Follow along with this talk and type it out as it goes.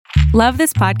Love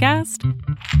this podcast?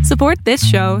 Support this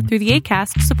show through the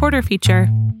Acast supporter feature.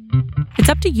 It's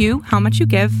up to you how much you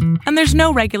give, and there's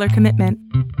no regular commitment.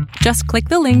 Just click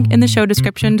the link in the show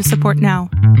description to support now.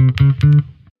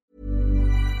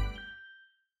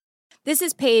 This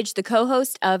is Paige, the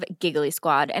co-host of Giggly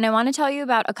Squad, and I want to tell you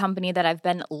about a company that I've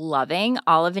been loving,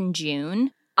 Olive &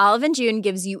 June. Olive & June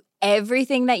gives you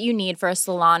everything that you need for a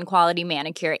salon-quality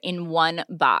manicure in one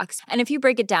box. And if you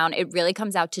break it down, it really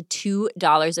comes out to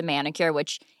 $2 a manicure,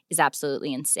 which is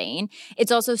absolutely insane.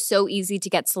 It's also so easy to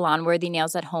get salon-worthy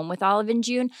nails at home with Olive &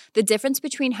 June. The difference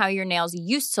between how your nails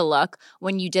used to look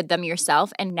when you did them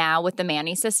yourself and now with the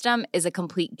Mani system is a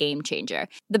complete game changer.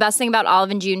 The best thing about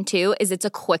Olive & June, too, is it's a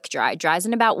quick dry. Dries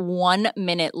in about 1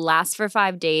 minute, lasts for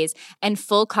 5 days, and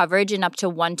full coverage in up to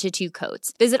 1 to 2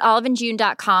 coats. Visit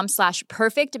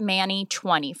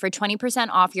oliveandjune.com/perfectmani20 for 20%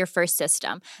 off your first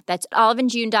system. That's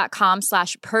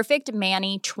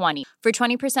oliveandjune.com/perfectmani20 for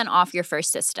 20% off your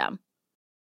first system.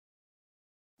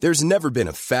 There's never been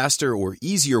a faster or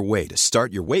easier way to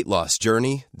start your weight loss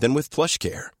journey than with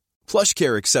PlushCare.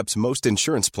 PlushCare accepts most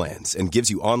insurance plans and gives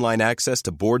you online access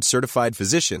to board-certified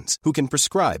physicians who can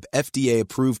prescribe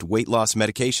FDA-approved weight loss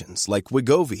medications like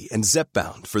Wegovy and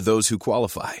Zepbound for those who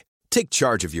qualify. Take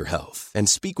charge of your health and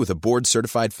speak with a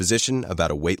board-certified physician about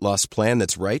a weight loss plan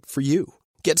that's right for you.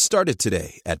 Get started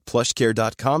today at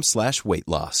plushcare.com/weight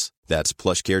loss. That's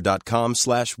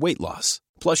plushcare.com/weight loss.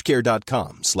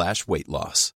 plushcare.com/weight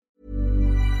loss.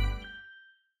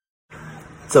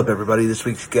 What's up, everybody? This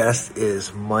week's guest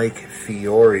is Mike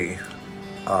Fiore.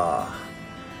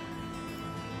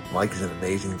 Mike is an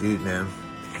amazing dude, man.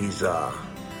 He's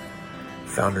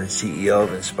founder and CEO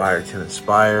of Inspire to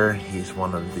Inspire. He's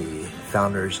one of the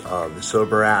founders of the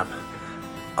Sober app.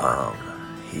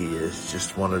 He is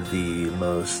just one of the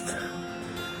most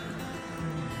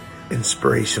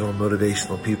inspirational,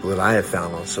 motivational people that I have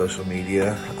found on social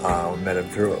media. Met him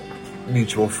through a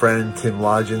mutual friend, Tim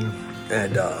Lodgen,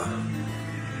 and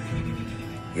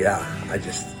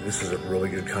this is a really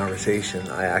good conversation.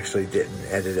 I actually didn't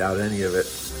edit out any of it.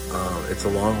 It's a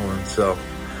long one, so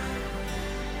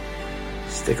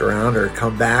stick around or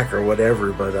come back or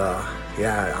whatever, but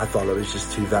I thought it was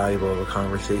just too valuable of a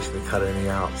conversation to cut any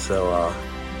out, so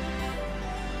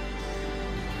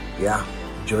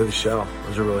enjoy the show. It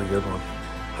was a really good one.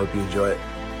 Hope you enjoy it.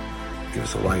 Give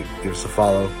us a like, give us a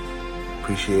follow.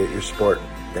 Appreciate your support.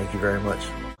 Thank you very much.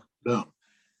 Boom.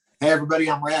 Hey, everybody,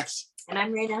 I'm Rex. And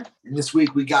I'm Rita. And this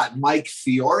week we got Mike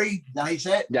Fiore. Is that how you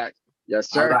say it? Yeah. Yes,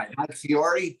 sir. All right. Mike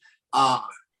Fiore,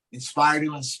 Inspire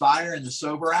to Inspire in the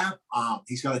Sober app.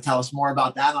 He's going to tell us more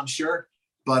about that, I'm sure.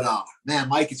 But, man,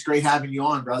 Mike, it's great having you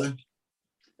on, brother.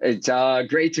 It's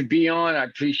great to be on. I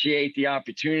appreciate the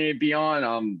opportunity to be on.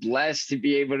 I'm blessed to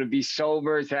be able to be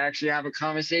sober, to actually have a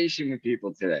conversation with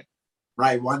people today.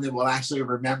 Right. One that we'll actually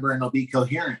remember and will be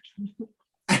coherent.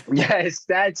 Yes,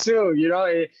 that too. You know,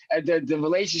 the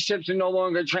relationships are no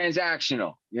longer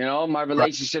transactional. You know, my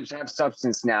relationships have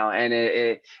substance now, and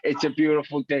it's a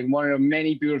beautiful thing. One of the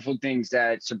many beautiful things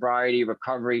that sobriety,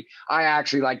 recovery. I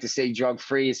actually like to say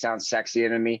drug-free. It sounds sexier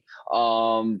to me.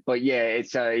 But yeah,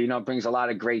 it's it brings a lot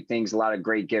of great things, a lot of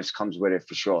great gifts comes with it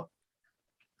for sure.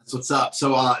 That's what's up.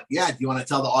 So do you want to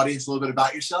tell the audience a little bit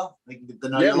about yourself? They can get to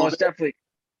know you a little most bit? definitely.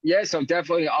 Yeah, so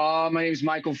definitely. My name is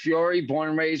Michael Fiore, born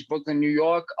and raised Brooklyn, New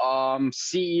York.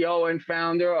 CEO and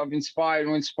founder of Inspire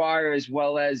to Inspire, as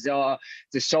well as the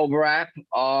Sober app.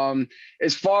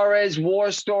 As far as war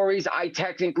stories, I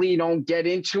technically don't get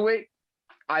into it.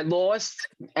 I lost.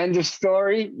 End of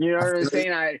story. You know what I'm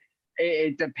saying?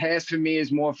 The past for me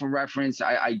is more for reference.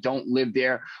 I don't live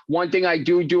there. One thing I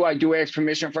do ask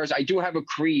permission first. I do have a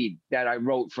creed that I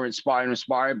wrote for Inspire and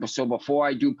Inspire. So before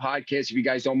I do podcasts, if you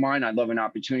guys don't mind, I'd love an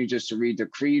opportunity just to read the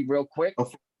creed real quick.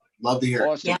 Love to hear it.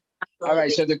 Awesome. Yeah, all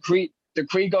right. So the creed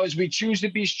goes, we choose to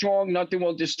be strong. Nothing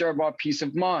will disturb our peace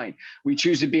of mind. We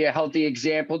choose to be a healthy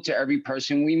example to every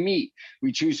person we meet.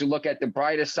 We choose to look at the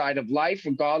brighter side of life,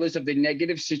 regardless of the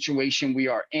negative situation we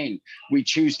are in. We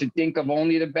choose to think of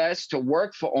only the best, to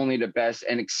work for only the best,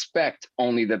 and expect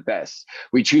only the best.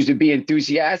 We choose to be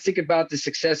enthusiastic about the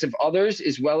success of others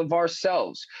as well as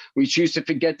ourselves. We choose to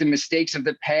forget the mistakes of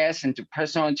the past and to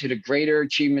press on to the greater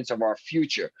achievements of our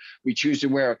future. We choose to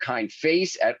wear a kind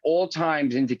face at all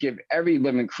times and to give every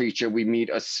living creature we meet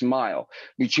a smile.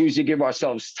 We choose to give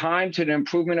ourselves time to the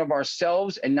improvement of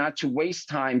ourselves and not to waste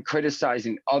time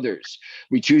criticizing others.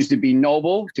 We choose to be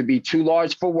noble, to be too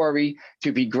large for worry,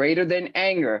 to be greater than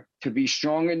anger, to be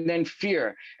stronger than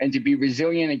fear, and to be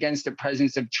resilient against the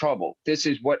presence of trouble. This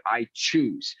is what I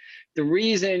choose. The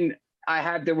reason I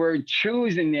have the word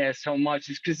choose in there so much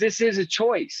is because this is a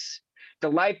choice. The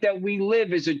life that we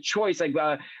live is a choice. Like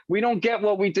we don't get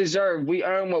what we deserve. We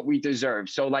earn what we deserve.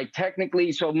 So like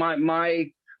technically, so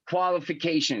my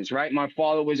qualifications, right? My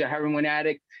father was a heroin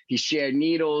addict. He shared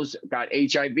needles, got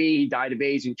HIV. He died of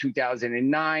AIDS in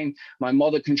 2009. My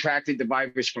mother contracted the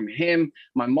virus from him.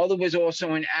 My mother was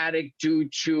also an addict due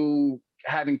to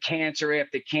having cancer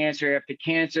after cancer after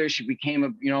cancer. She became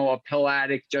a pill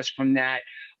addict just from that.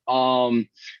 So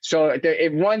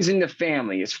it runs in the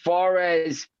family. As far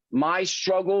as my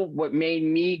struggle, what made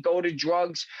me go to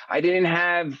drugs, I didn't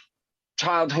have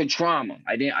childhood trauma.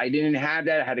 I didn't have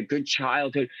that. I had a good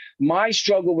childhood. My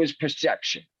struggle was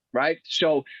perception, right?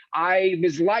 So I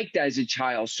was like that as a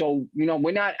child. So,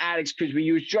 we're not addicts because we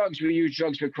use drugs. We use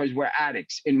drugs because we're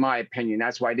addicts, in my opinion.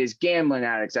 That's why there's gambling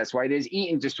addicts. That's why there's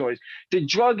eating disorders. The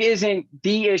drug isn't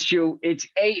the issue. It's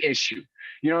a issue.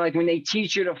 Like when they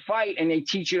teach you to fight and they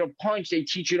teach you to punch, they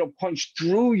teach you to punch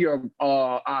through your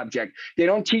object. They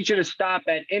don't teach you to stop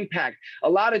at impact. A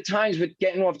lot of times with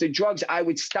getting off the drugs, I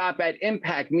would stop at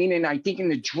impact, meaning I think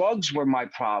the drugs were my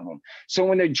problem. So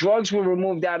when the drugs were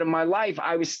removed out of my life,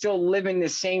 I was still living the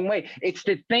same way. It's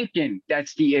the thinking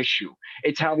that's the issue.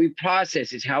 It's how we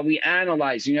process. It's how we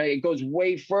analyze. It goes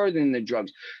way further than the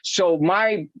drugs. So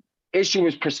my issue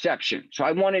is perception. So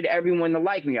I wanted everyone to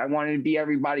like me. I wanted to be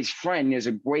everybody's friend. There's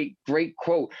a great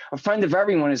quote. A friend of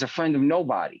everyone is a friend of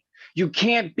nobody. You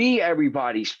can't be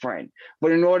everybody's friend.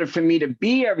 But in order for me to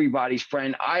be everybody's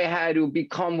friend, I had to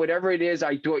become whatever it is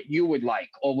I thought you would like,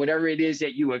 or whatever it is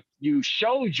that you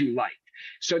showed you like.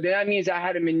 So that means I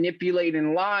had to manipulate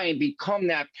and lie and become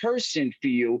that person for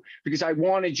you because I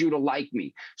wanted you to like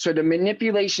me. So the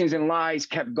manipulations and lies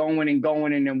kept going and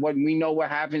going. And then we know what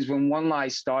happens when one lie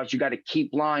starts, you got to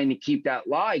keep lying to keep that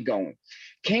lie going.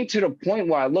 Came to the point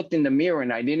where I looked in the mirror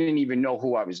and I didn't even know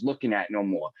who I was looking at no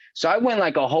more. So I went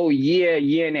like a whole year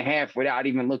and a half without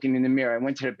even looking in the mirror. I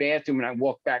went to the bathroom and I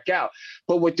walked back out.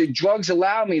 But what the drugs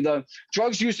allowed me, the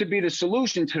drugs used to be the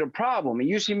solution to the problem. It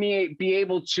used to be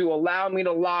able to allow me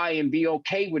to lie and be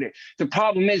okay with it. The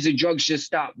problem is the drugs just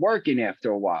stopped working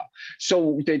after a while.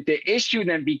 So the issue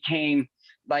then became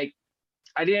like,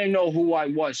 I didn't know who I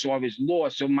was, so I was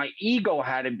lost. So my ego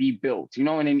had to be built, and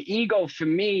an ego for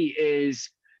me is,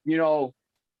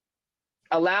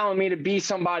 allowing me to be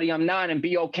somebody I'm not and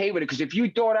be okay with it. Because if you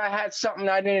thought I had something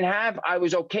I didn't have, I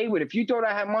was okay with it. If you thought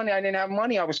I had money, I didn't have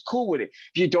money, I was cool with it.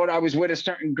 If you thought I was with a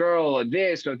certain girl or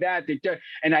this or that,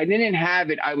 and I didn't have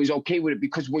it, I was okay with it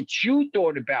because what you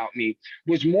thought about me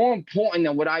was more important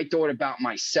than what I thought about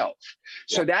myself.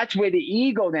 So that's where the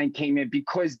ego then came in,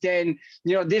 because then,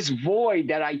 this void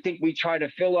that I think we try to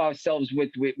fill ourselves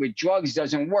with drugs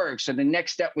doesn't work. So the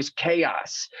next step was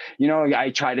chaos.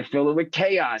 I tried to fill it with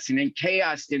chaos, and then chaos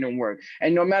didn't work.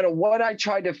 And no matter what I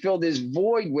tried to fill this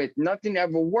void with, nothing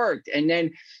ever worked. And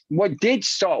then what did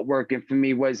start working for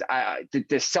me was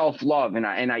the self-love. And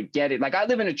I get it. Like I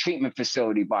live in a treatment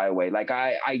facility, by the way. Like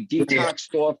I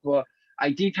detoxed off of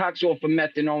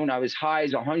methadone. I was high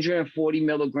as 140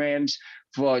 milligrams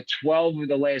for 12 of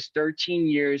the last 13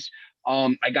 years.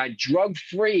 I got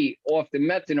drug-free off the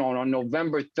methadone on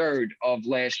November 3rd of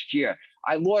last year.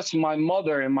 I lost my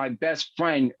mother and my best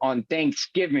friend on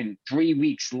Thanksgiving 3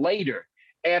 weeks later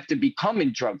after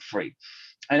becoming drug-free.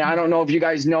 And I don't know if you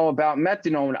guys know about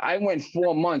methadone. I went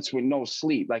 4 months with no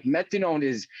sleep. Like methadone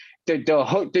is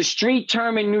the street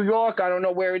term in New York. I don't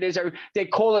know where it is. They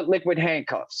call it liquid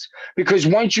handcuffs, because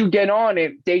once you get on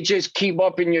it, they just keep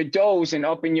up in your dose. And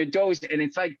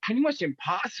it's like pretty much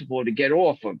impossible to get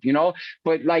off of,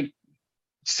 but like,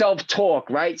 self-talk,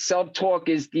 right? Self-talk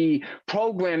is the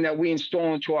program that we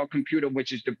install into our computer,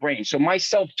 which is the brain. So my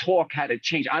self-talk had to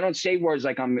change. I don't say words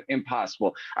like I'm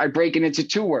impossible. I break it into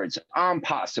 2 words. I'm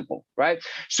possible, right?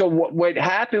 So what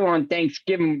happened on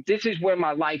Thanksgiving, this is where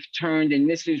my life turned. And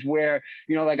this is where,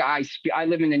 like I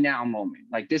live in the now moment.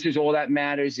 Like this is all that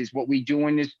matters, is what we do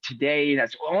in this today.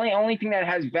 That's the only thing that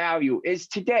has value is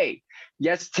today.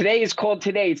 Yes, today is called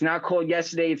today. It's not called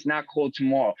yesterday. It's not called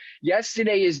tomorrow.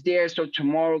 Yesterday is there, so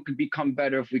tomorrow could become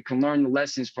better if we can learn the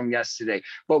lessons from yesterday.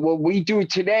 But what we do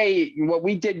today, what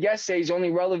we did yesterday is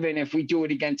only relevant if we do it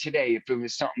again today, if it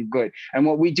was something good. And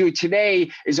what we do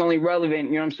today is only relevant,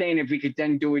 if we could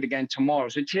then do it again tomorrow.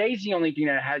 So today's the only thing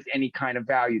that has any kind of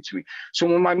value to me. So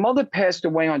when my mother passed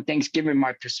away on Thanksgiving,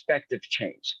 my perspective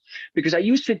changed, because I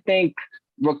used to think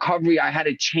recovery, I had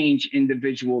to change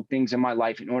individual things in my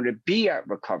life in order to be at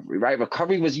recovery, right?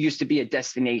 Recovery used to be a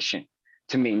destination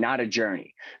to me, not a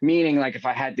journey. Meaning, like, if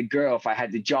I had the girl, if I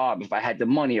had the job, if I had the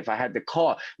money, if I had the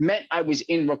car, meant I was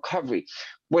in recovery.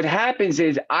 What happens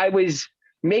is I was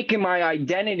making my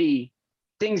identity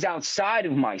things outside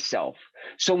of myself.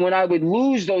 So when I would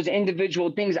lose those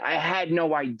individual things, I had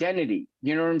no identity.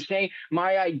 You know what I'm saying?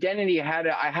 My identity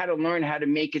I had to learn how to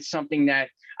make it something that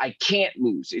I can't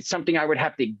lose. It's something I would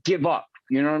have to give up.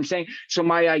 You know what I'm saying? So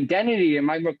my identity and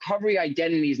my recovery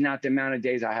identity is not the amount of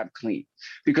days I have clean,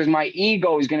 because my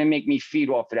ego is going to make me feed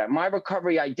off of that. My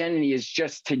recovery identity is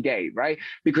just today, right?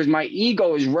 Because my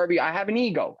ego is I have an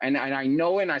ego, and I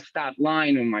know it, and I stopped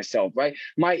lying to myself, right?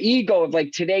 My ego, if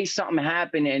like today something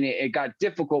happened and it got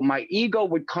difficult, my ego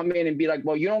would come in and be like,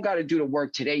 well, you don't got to do the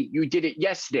work today. You did it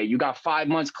yesterday. You got 5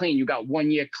 months clean. You got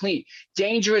 1 year clean.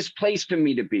 Dangerous place for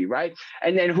me to be, right?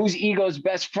 And then who's ego's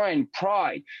best friend?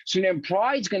 Pride. So then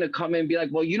pride's going to come in and be like,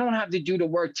 well, you don't have to do the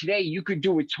work today. You could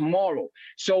do it tomorrow.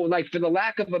 So like, for the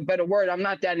lack of a better word, I'm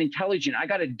not that intelligent. I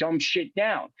got to dumb shit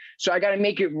down. So I got to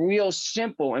make it real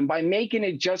simple. And by making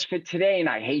it just for today, and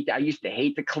I used to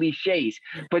hate the cliches,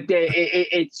 but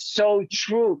it's so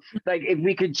true. Like, if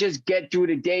we could just get through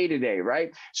the day today,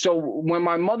 right? So when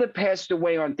my mother passed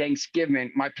away on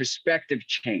Thanksgiving, my perspective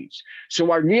changed.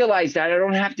 So I realized that I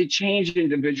don't have to change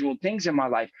individual things in my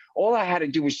life. All I had to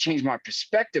do was change my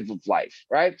perspective of life,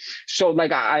 right? So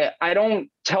like, I don't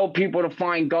tell people to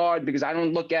find God, because I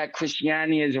don't look at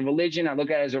Christianity as a religion. I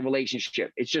look at it as a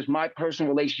relationship. It's just my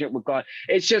personal relationship with God.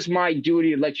 It's just my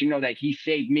duty to let you know that he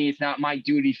saved me. It's not my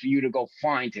duty for you to go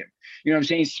find him. You know what I'm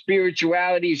saying?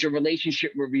 Spirituality is your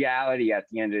relationship with reality at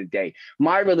the end of the day.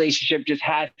 My relationship just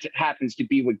happens to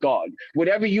be with God.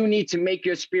 Whatever you need to make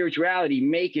your spirituality,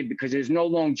 make it, because there's no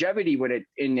longevity with it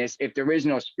in this if there is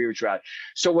no spirituality.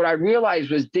 So what I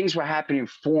realized was things were happening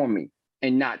for me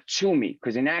and not to me,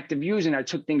 because in active using, I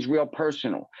took things real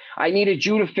personal. I needed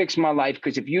you to fix my life,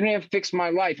 because if you didn't fix my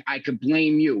life, I could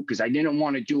blame you, because I didn't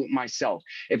want to do it myself.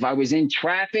 If I was in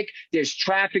traffic, there's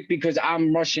traffic because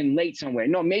I'm rushing late somewhere.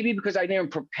 No, maybe because I didn't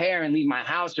prepare and leave my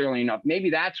house early enough. Maybe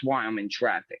that's why I'm in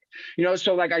traffic. You know,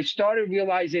 so like, I started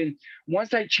realizing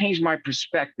once I changed my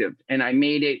perspective and I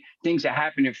made it things that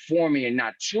happening for me and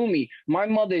not to me, my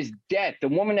mother's death, the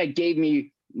woman that gave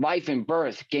me life and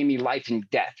birth, gave me life and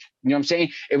death. You know what I'm saying?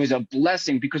 It was a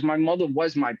blessing, because my mother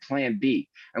was my plan B.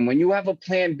 And when you have a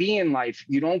plan B in life,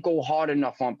 you don't go hard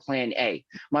enough on plan A.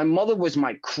 My mother was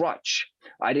my crutch.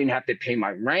 I didn't have to pay my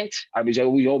rent. I was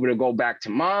always able to go back to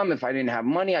mom. If I didn't have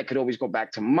money, I could always go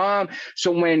back to mom.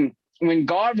 So when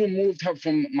God removed her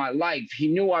from my life, he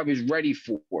knew I was ready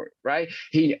for it, right?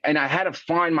 And I had to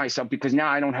find myself, because now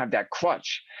I don't have that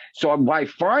crutch. So by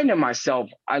finding myself,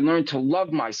 I learned to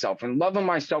love myself. And loving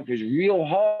myself is real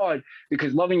hard,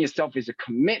 because loving yourself is a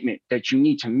commitment that you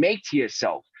need to make to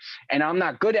yourself. And I'm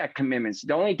not good at commitments.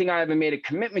 The only thing I ever made a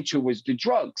commitment to was the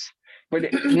drugs. But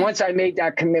once I made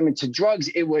that commitment to drugs,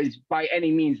 it was by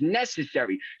any means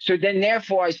necessary. So then,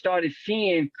 therefore, I started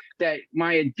seeing that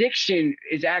my addiction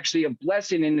is actually a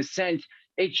blessing, in the sense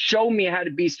it showed me how to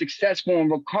be successful in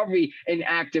recovery and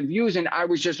active use. And I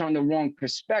was just on the wrong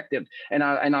perspective. And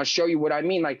I'll show you what I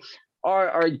mean. Like,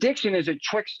 our addiction is a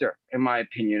trickster, in my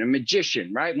opinion, a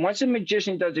magician, right? Once a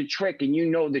magician does a trick and you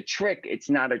know the trick, it's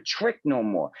not a trick no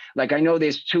more. Like, I know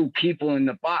there's two people in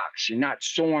the box. You're not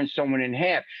sawing someone in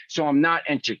half. So I'm not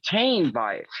entertained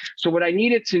by it. So what I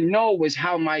needed to know was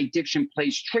how my addiction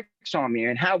plays tricks on me,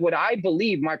 and how what I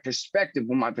believe, my perspective,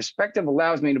 what my perspective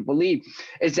allows me to believe,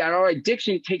 is that our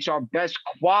addiction takes our best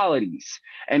qualities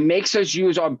and makes us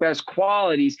use our best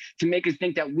qualities to make us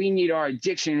think that we need our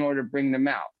addiction in order to bring them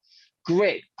out.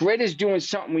 Grit is doing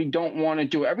something we don't want to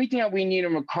do. Everything that we need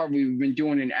in recovery, we've been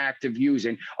doing in active use,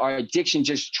 and our addiction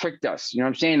just tricked us. You know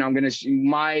what I'm saying? I'm going to see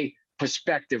my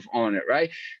perspective on it,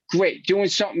 right? Great, doing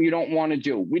something you don't want to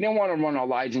do. We didn't want to run our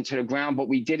lives into the ground, but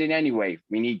we did it anyway.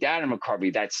 We need that in recovery,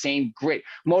 that same grit.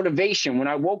 Motivation, when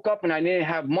I woke up and I didn't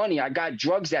have money, I got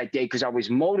drugs that day because I was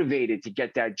motivated to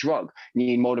get that drug.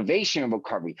 Need motivation in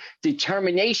recovery.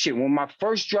 Determination, when my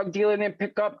first drug dealer didn't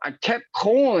pick up, I kept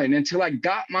calling until I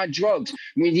got my drugs.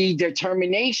 We need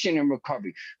determination in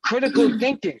recovery. Critical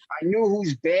thinking, I knew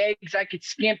whose bags I could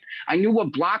skimp. I knew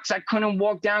what blocks I couldn't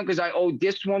walk down because I owed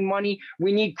this one money.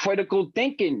 We need critical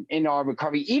thinking in our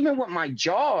recovery. Even with my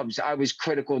jobs, I was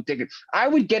critical thinking. I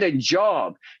would get a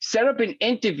job, set up an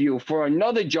interview for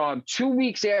another job 2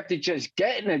 weeks after just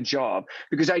getting a job,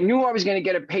 because I knew I was going to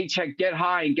get a paycheck, get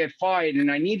high, and get fired,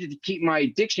 and I needed to keep my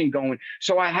addiction going.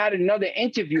 So I had another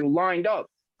interview lined up.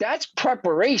 That's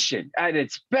preparation at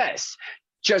its best.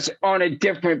 just on a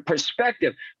different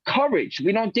perspective. Courage.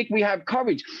 We don't think we have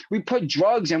courage. We put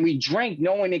drugs and we drink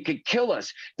knowing it could kill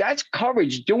us. That's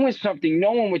courage, doing something,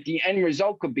 knowing what the end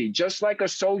result could be. Just like a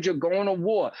soldier going to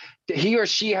war. He or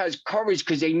she has courage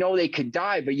because they know they could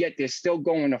die, but yet they're still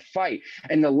going to fight.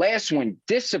 And the last one,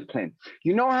 discipline.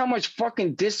 You know how much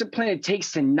fucking discipline it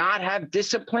takes to not have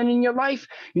discipline in your life?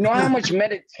 You know how much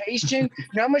meditation,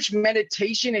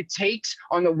 it takes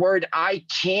on the word I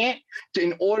can't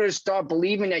in order to start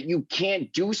believing that you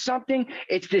can't do something?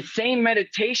 It's the same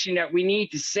meditation that we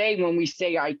need to say when we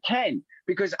say I can,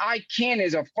 because I can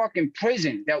is a fucking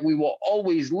prison that we will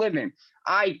always live in.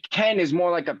 I can is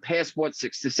more like a passport to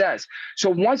success.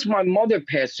 So once my mother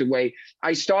passed away,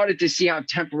 I started to see how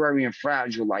temporary and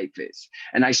fragile life is.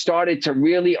 And I started to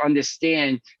really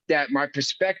understand that my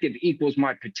perspective equals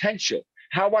my potential.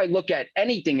 How I look at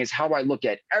anything is how I look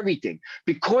at everything.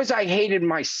 Because I hated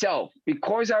myself,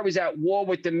 because I was at war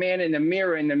with the man in the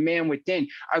mirror and the man within,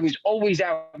 I was always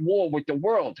at war with the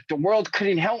world. The world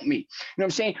couldn't help me. You know what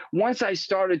I'm saying? Once I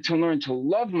started to learn to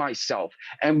love myself,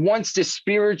 and once the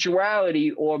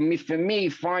spirituality, or for me,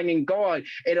 finding God,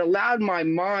 it allowed my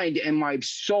mind and my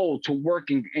soul to work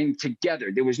in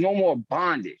together. There was no more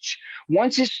bondage.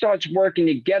 Once it starts working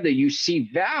together, you see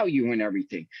value in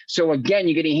everything. So again,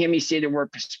 you're going to hear me say the word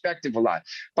perspective a lot.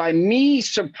 By me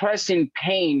suppressing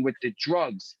pain with the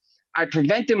drugs, I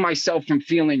prevented myself from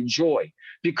feeling joy,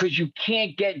 because you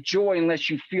can't get joy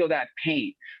unless you feel that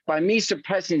pain. By me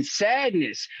suppressing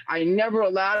sadness, I never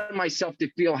allowed myself to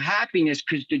feel happiness,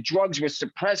 because the drugs were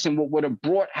suppressing what would have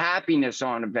brought happiness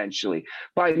on eventually.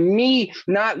 By me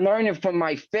not learning from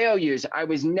my failures, I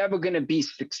was never going to be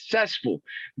successful.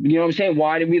 You know what I'm saying?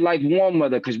 Why do we like warm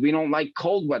weather? Because we don't like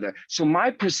cold weather. So my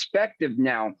perspective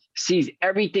now sees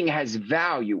everything has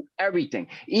value, everything,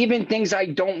 even things I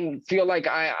don't feel like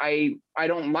I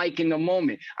don't like in the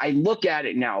moment. I look at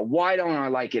it now. Why don't I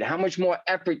like it? How much more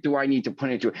effort do I need to put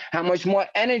into it? How much more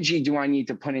energy do I need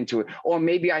to put into it? Or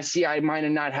maybe I see I might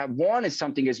not have wanted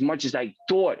something as much as I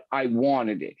thought I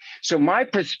wanted it. So my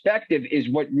perspective is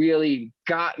what really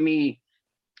got me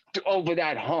over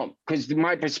that hump, because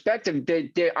my perspective,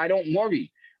 I don't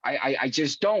worry. I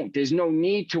just don't. There's no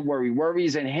need to worry. Worry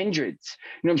is a hindrance.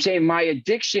 You know what I'm saying? My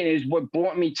addiction is what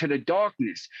brought me to the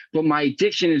darkness. But my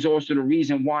addiction is also the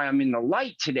reason why I'm in the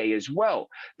light today as well,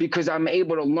 because I'm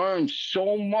able to learn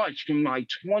so much from my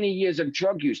 20 years of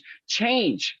drug use.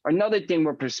 Change, another thing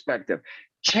with perspective.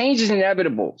 Change is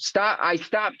inevitable. I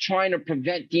stopped trying to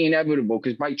prevent the inevitable,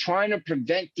 because by trying to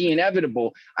prevent the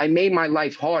inevitable, I made my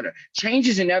life harder. Change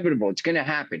is inevitable. It's going to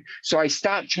happen. So I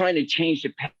stopped trying to change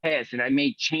the past, and I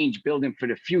made change building for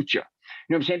the future.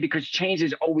 You know what I'm saying? Because change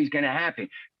is always going to happen.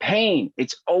 Pain,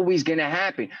 it's always going to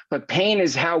happen. But pain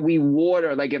is how we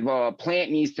water. Like if a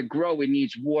plant needs to grow, it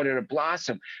needs water to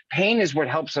blossom. Pain is what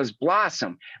helps us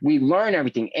blossom. We learn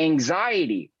everything.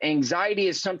 Anxiety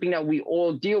is something that we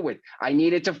all deal with. I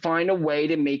needed to find a way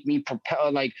to make me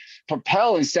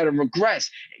propel instead of regress.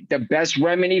 The best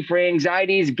remedy for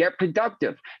anxiety is get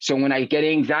productive. So when I get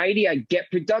anxiety, I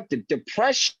get productive.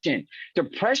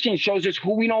 Depression shows us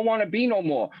who we don't want to be no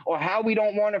more, or how we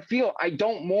don't want to feel. I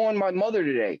don't mourn my mother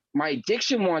today. My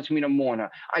addiction wants me to mourn her.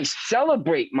 I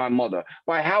celebrate my mother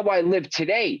by how I live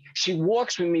today. She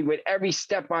walks with me with every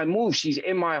step I move. She's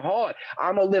in my heart.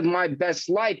 I'm going to live my best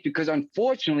life, because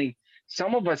unfortunately,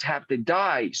 some of us have to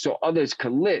die so others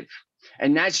could live.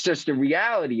 And that's just the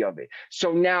reality of it.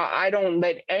 So now I don't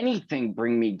let anything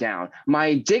bring me down. My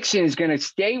addiction is going to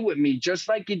stay with me just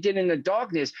like it did in the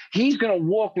darkness. He's going to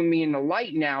walk with me in the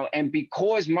light now. And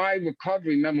because my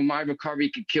recovery, remember, my recovery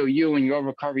could kill you and your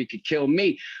recovery could kill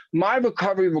me. My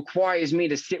recovery requires me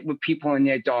to sit with people in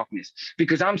their darkness,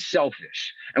 because I'm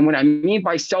selfish. And what I mean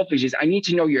by selfish is I need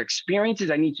to know your experiences.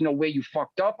 I need to know where you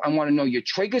fucked up. I want to know your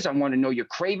triggers. I want to know your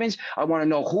cravings. I want to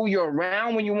know who you're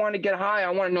around when you want to get high. I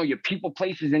want to know your people,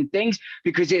 places, and things,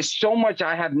 because there's so much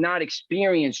I have not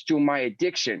experienced through my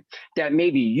addiction that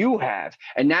maybe you have.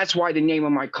 And that's why the name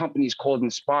of my company is called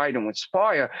Inspired and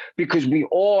Inspire, because we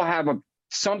all have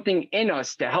something in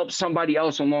us to help somebody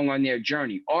else along on their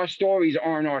journey. Our stories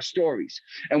aren't our stories,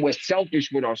 and we're selfish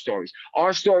with our stories.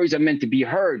 Our stories are meant to be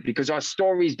heard, because our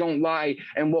stories don't lie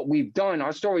in what we've done.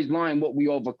 Our stories lie in what we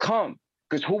overcome,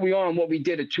 because who we are and what we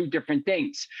did are two different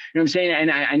things. You know what I'm saying?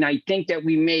 And I think that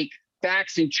we make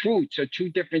facts and truths are two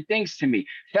different things to me.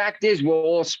 Fact is, we're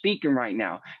all speaking right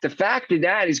now. The fact of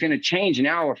that is going to change an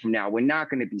hour from now. We're not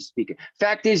going to be speaking.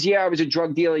 Fact is, yeah, I was a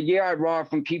drug dealer. Yeah, I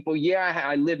robbed from people. Yeah,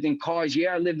 I lived in cars.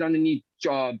 Yeah, I lived underneath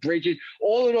bridges.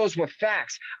 All of those were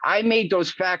facts. I made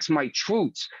those facts my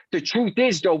truths. The truth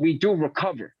is, though, we do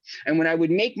recover. And when I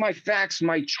would make my facts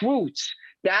my truths,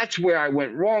 That's where I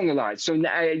went wrong a lot. So,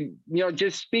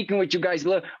 just speaking with you guys,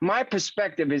 look, my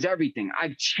perspective is everything.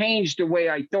 I've changed the way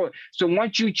I thought. So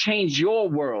once you change your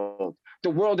world, the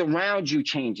world around you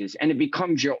changes and it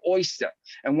becomes your oyster.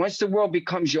 And once the world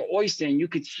becomes your oyster and you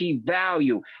could see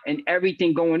value in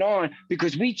everything going on,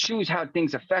 because we choose how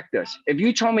things affect us. If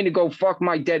you told me to go fuck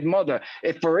my dead mother,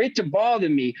 if for it to bother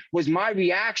me was my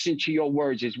reaction to your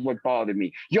words is what bothered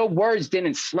me. Your words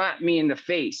didn't slap me in the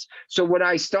face. So what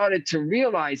I started to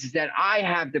realize is that I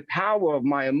have the power of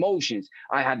my emotions.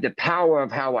 I have the power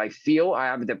of how I feel. I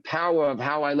have the power of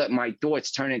how I let my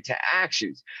thoughts turn into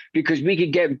actions, because we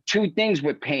could get two things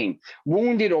with pain,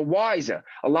 wounded or wiser.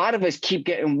 A lot of us keep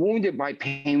getting wounded by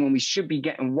pain when we should be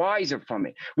getting wiser from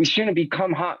it. We shouldn't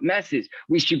become hot messes.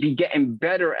 We should be getting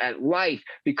better at life,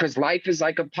 because life is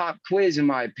like a pop quiz, in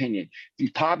my opinion. The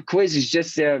pop quiz is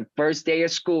just the first day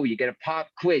of school. You get a pop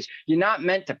quiz. You're not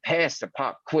meant to pass the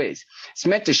pop quiz. It's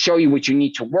meant to show you what you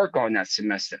need to work on that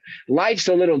semester. Life's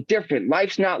a little different.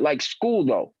 Life's not like school,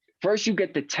 though. First, you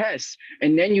get the test,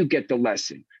 and then you get the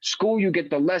lesson. School, you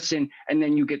get the lesson, and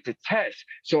then you get the test.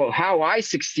 So how I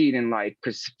succeed in life,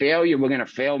 because failure, we're going to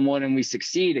fail more than we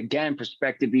succeed. Again,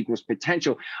 perspective equals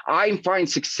potential. I find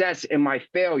success in my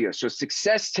failure. So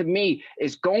success to me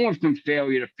is going from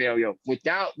failure to failure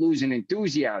without losing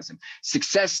enthusiasm.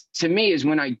 Success to me is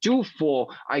when I do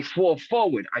fall, I fall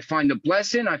forward. I find the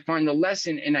blessing, I find the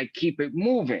lesson, and I keep it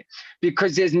moving,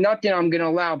 because there's nothing I'm going to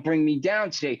allow bring me down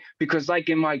today. Because like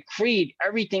in my creed,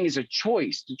 everything is a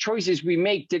choice. The choices we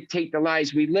make dictate the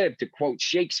lives we live, to quote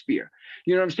Shakespeare.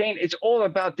 You know what I'm saying? It's all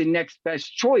about the next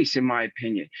best choice, in my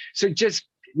opinion. So just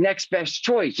next best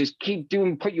choice. Just keep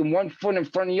doing, put your one foot in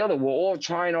front of the other. We're all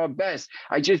trying our best.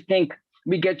 I just think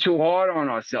we get too hard on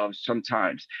ourselves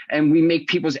sometimes, and we make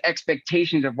people's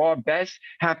expectations of our best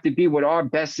have to be what our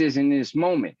best is in this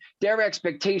moment. Their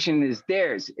expectation is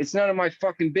theirs. It's none of my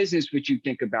fucking business what you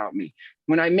think about me.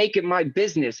 When I make it my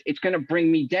business, it's going to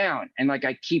bring me down. And like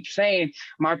I keep saying,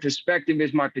 my perspective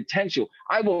is my potential.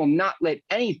 I will not let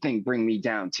anything bring me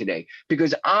down today,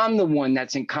 because I'm the one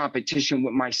that's in competition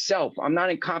with myself. I'm not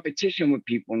in competition with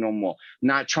people no more. I'm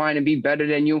not trying to be better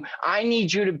than you. I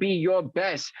need you to be your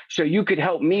best so you could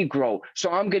help me grow.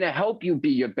 So I'm going to help you be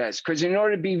your best, because in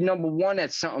order to be number one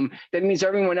at something, that means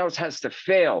everyone else has to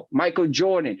fail. Michael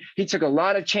Jordan, he took a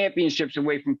lot of championships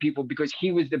away from people because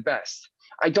he was the best.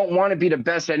 I don't want to be the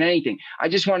best at anything. I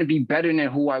just want to be better than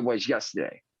who I was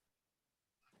yesterday.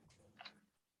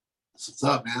 What's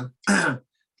up, man?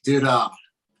 Dude,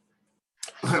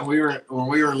 when we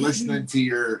were listening to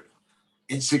your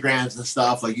Instagrams and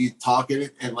stuff, like you talking,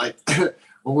 and like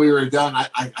when we were done,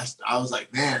 I was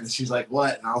like, man, and she's like,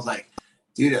 what? And I was like,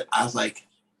 dude, I was like,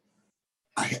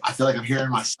 I feel like I'm hearing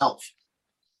myself.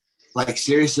 Like,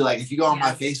 seriously, like if you go on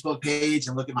my Facebook page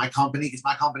and look at my company, because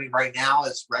my company right now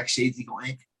is Rex Shades Eagle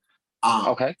Inc.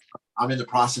 Okay. I'm in the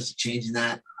process of changing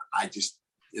that.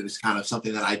 It was kind of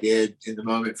something that I did in the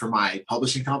moment for my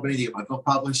publishing company to get my book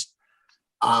published.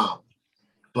 Man,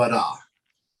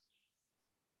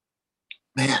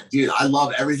 dude, I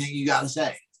love everything you got to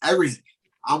say. Everything.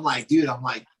 I'm like, dude,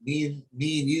 me and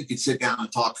you could sit down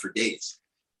and talk for days.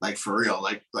 Like, for real.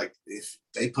 Like if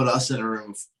they put us in a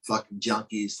room of fucking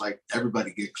junkies, like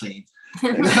everybody get clean.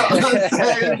 You know what I'm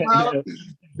saying, bro?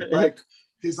 Like,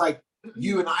 because like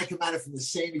you and I come at it from the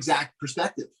same exact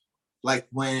perspective. Like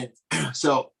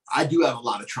so I do have a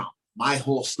lot of trauma. My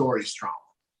whole story is trauma.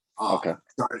 Okay.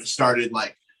 Started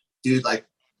like, dude, like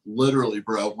literally,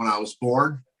 bro, when I was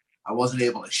born, I wasn't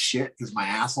able to shit because my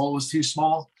asshole was too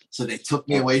small. So they took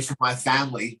me away from my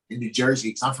family in New Jersey,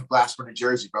 because I'm from Glassboro, New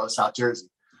Jersey, bro, South Jersey.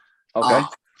 Okay.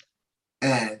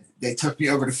 And they took me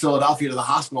over to Philadelphia to the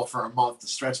hospital for a month to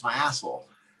stretch my asshole.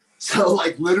 So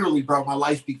like literally, bro, my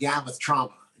life began with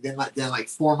trauma. Then like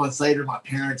 4 months later, my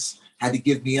parents had to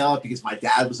give me up because my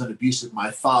dad was an abusive.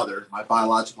 My father, my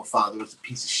biological father, was a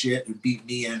piece of shit who beat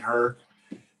me and her.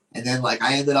 And then like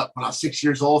I ended up, when I was 6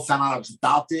 years old, found out I was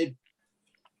adopted.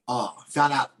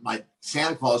 Found out my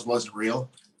Santa Claus wasn't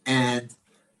real. And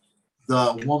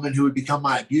the woman who would become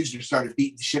my abuser started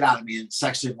beating the shit out of me and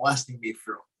sexually molesting me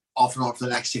for off and on for the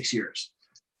next 6 years.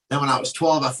 Then when I was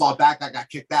 12, I fought back. I got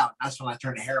kicked out. That's when I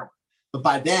turned to heroin. But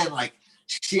by then, like,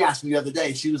 she asked me the other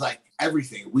day, she was like,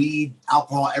 everything, weed,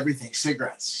 alcohol, everything,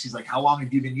 cigarettes. She's like, how long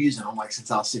have you been using? I'm like,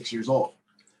 since I was 6 years old.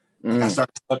 Like,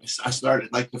 I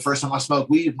started, like, the first time I smoked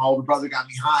weed, my older brother got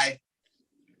me high,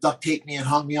 duct taped me and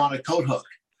hung me on a coat hook,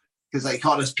 because they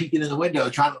caught us peeking in the window,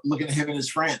 looking at him and his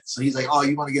friends. So he's like, oh,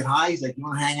 you want to get high? He's like, you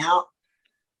want to hang out?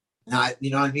 And I,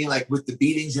 you know what I mean? Like, with the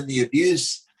beatings and the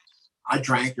abuse, I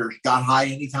drank or got high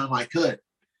anytime I could.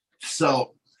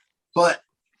 So, but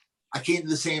I came to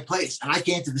the same place, and I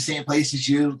came to the same place as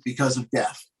you because of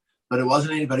death, but it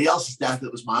wasn't anybody else's death.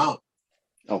 It was my own.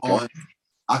 Okay. On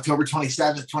October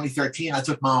 27th, 2013, I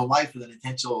took my own life with an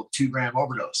intentional 2-gram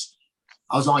overdose.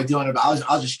 I was only doing about,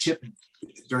 I was just chipping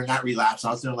during that relapse.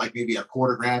 I was doing like maybe a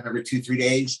 1/4 gram every 2-3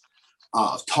 days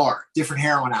of tar, different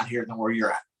heroin out here than where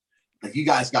you're at. Like you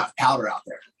guys got powder out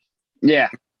there. Yeah.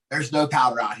 There's no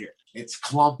powder out here. It's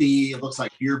clumpy. It looks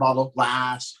like beer bottle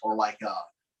glass, or like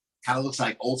kind of looks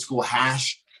like old school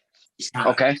hash. It's kind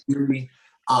of Okay. weird.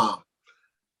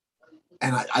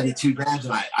 And I did 2 grams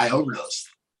and I overdosed.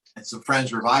 And some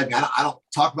friends revived me. I don't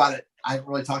talk about it. I haven't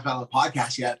really talked about it on the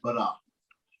podcast yet, but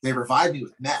they revived me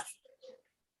with meth.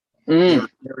 They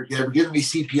were giving me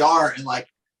CPR, and like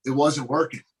it wasn't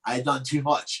working. I had done too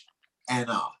much. And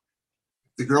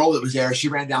the girl that was there, she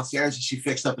ran downstairs and she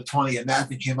fixed up a 20 of meth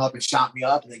and came up and shot me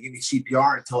up, and they gave me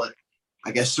CPR until it,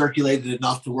 I guess, circulated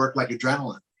enough to work like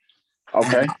adrenaline.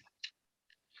 Okay. And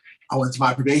I went to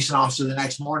my probation officer the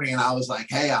next morning and I was like,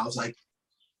 hey,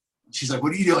 she's like,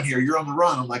 what are you doing here? You're on the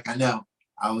run. I'm like, I know.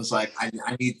 I was like, I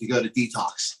need to go to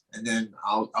detox, and then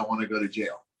I want to go to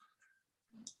jail.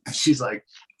 And she's like,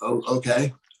 oh,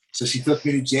 okay. So she took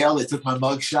me to jail. They took my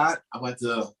mug shot. I went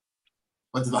to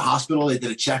the hospital. They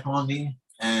did a check on me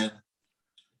and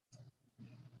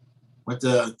went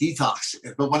to detox.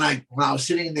 But when I was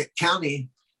sitting in the county,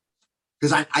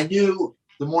 because I knew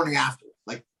the morning after,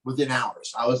 like within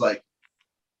hours, I was like,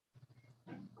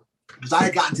 because I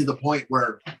had gotten to the point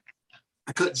where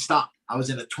I couldn't stop. I was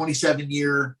in a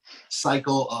 27-year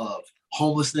cycle of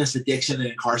homelessness, addiction, and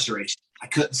incarceration. I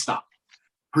couldn't stop.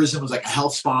 Prison was like a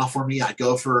health spa for me. I'd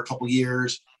go for a couple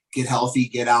years, get healthy,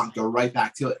 get out, and go right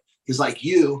back to it. Because like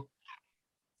you,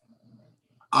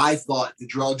 I thought the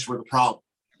drugs were the problem.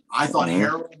 I thought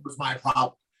heroin was my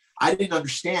problem. I didn't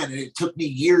understand, and it took me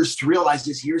years to realize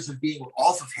this, years of being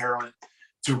off of heroin,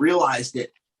 to realize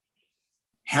that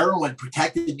heroin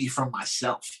protected me from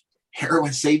myself.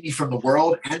 Heroin saved me from the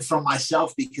world and from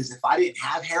myself, because if I didn't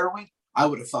have heroin, I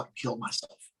would have fucking killed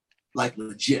myself. Like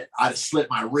legit. I'd have slit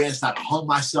my wrist, I'd have hung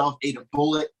myself, ate a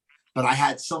bullet, but I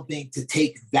had something to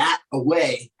take that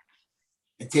away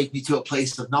and take me to a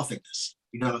place of nothingness.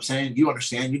 You know what I'm saying? You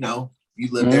understand, you know, you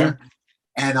live there.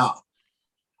 And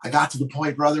I got to the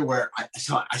point, brother, where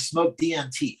I smoked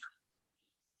DMT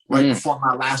right before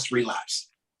my last relapse.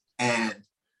 And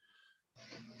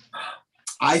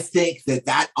I think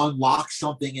that unlocked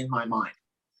something in my mind.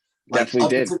 Like, definitely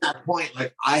did. Up to that point,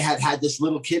 like I had this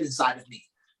little kid inside of me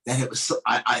that it was,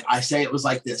 I say it was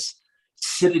like this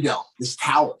citadel, this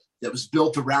tower that was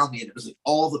built around me. And it was like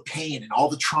all the pain and all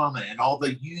the trauma and all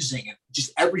the using and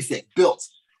just everything built.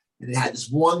 And it had this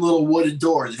one little wooden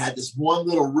door that had this one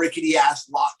little rickety ass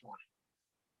lock on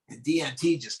it. And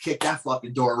DMT just kicked that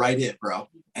fucking door right in, bro.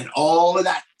 And all of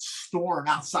that storm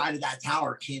outside of that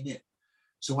tower came in.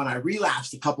 So when I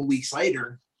relapsed a couple weeks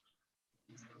later,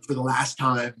 for the last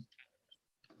time,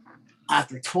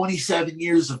 after 27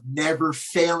 years of never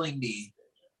failing me,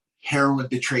 heroin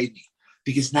betrayed me,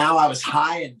 because now I was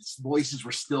high and voices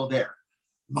were still there.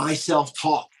 My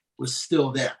self-talk was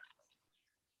still there.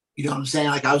 You know what I'm saying?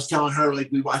 Like I was telling her, like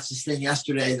we watched this thing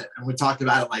yesterday and we talked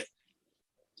about it. Like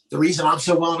the reason I'm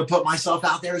so willing to put myself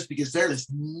out there is because there is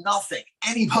nothing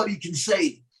anybody can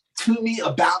say to me,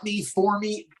 about me, for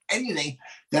me, anything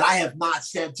that I have not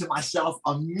said to myself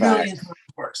a million times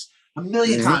worse. A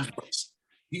million times worse.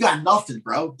 You got nothing,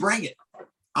 bro. Bring it.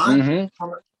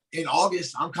 In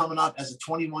August, I'm coming up as a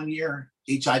 21-year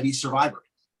HIV survivor.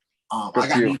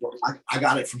 I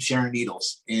got it from Sharon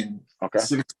Needles in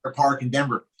Civic Center Park in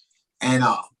Denver. And,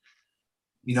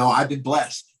 you know, I've been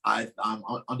blessed. I'm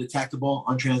undetectable,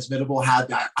 untransmittable.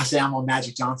 I say I'm on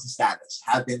Magic Johnson status.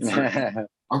 Have been for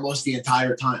almost the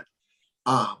entire time.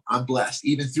 I'm blessed,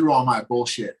 even through all my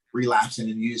bullshit, relapsing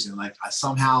and using. Like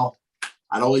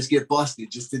I'd always get busted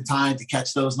just in time to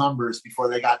catch those numbers before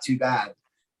they got too bad.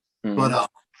 But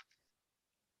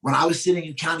when I was sitting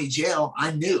in county jail,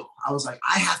 I knew. I was like,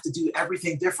 I have to do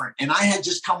everything different. And I had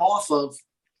just come off of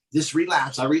this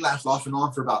relapse. I relapsed off and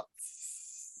on for about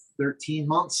 13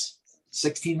 months,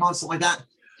 16 months, something like that.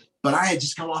 But I had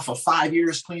just come off of 5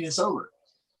 years clean and sober,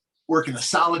 working a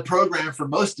solid program for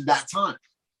most of that time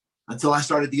until I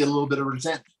started to get a little bit of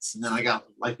resentment. And then I got,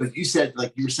 like, but you said,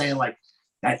 like you were saying, like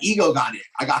that ego got in.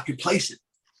 I got complacent.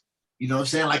 You know what I'm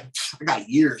saying? Like I got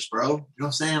years, bro. You know what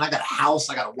I'm saying? I got a house,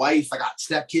 I got a wife, I got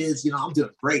stepkids. You know, I'm doing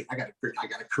great. I got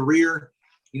a career.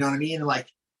 You know what I mean? And like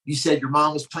you said, your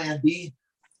mom was Plan B.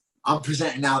 I'm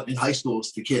presenting out in high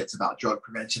schools to kids about drug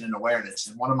prevention and awareness.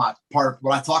 And what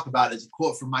I talk about is a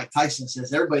quote from Mike Tyson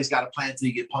says, everybody's got a plan until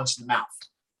you get punched in the mouth.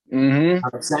 You know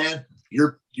what I'm saying?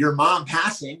 Your mom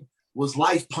passing was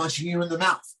life punching you in the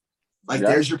mouth. Like, Yeah.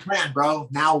 there's your plan, bro.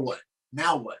 Now what?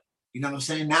 Now what? You know what I'm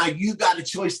saying? Now you got a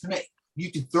choice to make.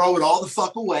 You can throw it all the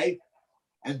fuck away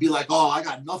and be like, oh, I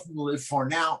got nothing to live for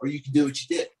now. Or you can do what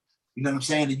you did. You know what I'm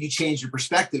saying? And you change your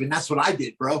perspective. And that's what I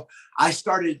did, bro. I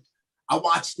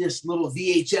watched this little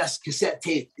VHS cassette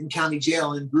tape in county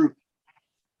jail in group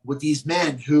with these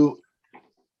men who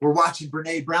were watching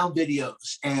Brene Brown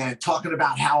videos and talking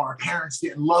about how our parents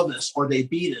didn't love us, or they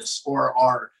beat us, or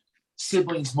our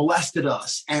siblings molested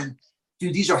us. And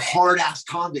dude, these are hard ass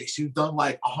convicts who've done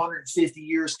like 150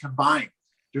 years combined.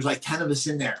 There's like 10 of us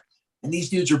in there. And these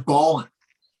dudes are bawling,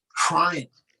 crying.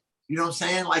 You know what I'm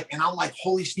saying? Like, and I'm like,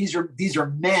 holy, these are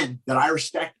men that I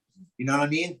respect. You know what I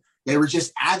mean? They were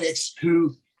just addicts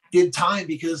who did time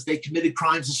because they committed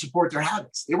crimes to support their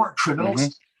habits. They weren't criminals.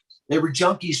 Mm-hmm. They were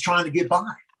junkies trying to get by.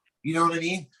 You know what I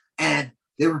mean? And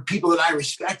they were people that I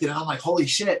respected. And I'm like, holy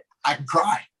shit, I can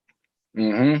cry.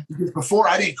 Mm-hmm. Because before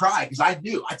I didn't cry because I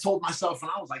knew. I told myself when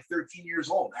I was like 13 years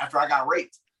old, after I got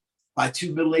raped by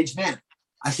 2 middle-aged men,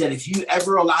 I said, if you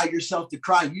ever allow yourself to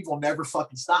cry, you will never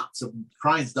fucking stop. So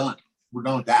crying's done. We're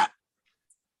done with that.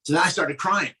 So then I started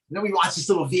crying. And then we watched this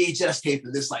little VHS tape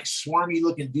of this like swarmy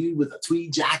looking dude with a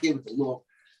tweed jacket with a little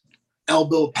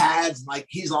elbow pads. And like,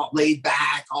 he's all laid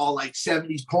back, all like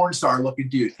 70s porn star looking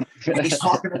dude. And he's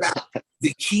talking about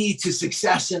the key to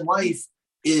success in life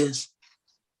is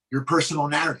your personal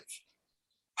narrative.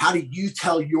 How do you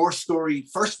tell your story,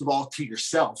 first of all, to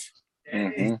yourself,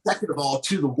 and second of all,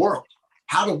 to the world?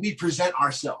 How do we present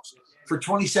ourselves? For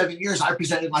 27 years, I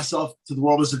presented myself to the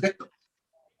world as a victim.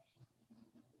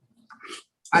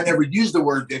 I never used the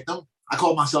word victim. I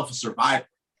called myself a survivor.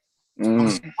 I'm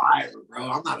a survivor, bro.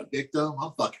 I'm not a victim.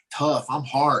 I'm fucking tough. I'm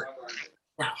hard.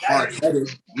 I'm not hard-headed.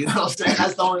 You know what I'm saying?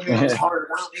 That's the only thing that's hard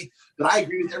around me. But I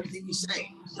agree with everything you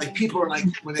say. Like, people are like,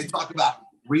 when they talk about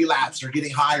relapse or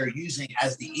getting high or using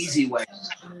as the easy way,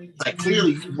 like,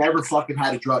 clearly you've never fucking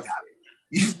had a drug habit.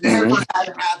 You've never had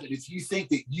a habit if you think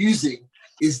that using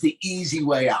is the easy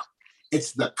way out.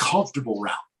 It's the comfortable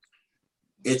route.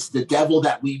 It's the devil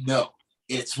that we know.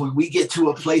 It's when we get to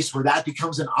a place where that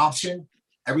becomes an option,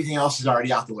 everything else is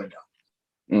already out the window.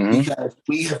 Because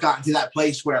we have gotten to that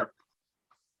place where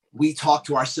we talk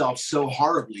to ourselves so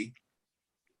horribly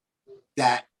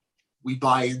that we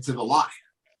buy into the lie.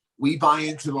 We buy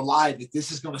into the lie that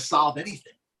this is going to solve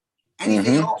anything.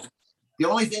 Anything else. The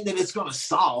only thing that it's going to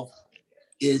solve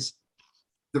is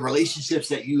the relationships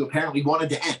that you apparently wanted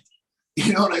to end.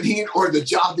 You know what I mean? Or the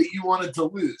job that you wanted to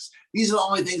lose. These are the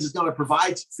only things it's going to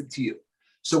provide to you.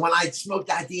 So when I smoked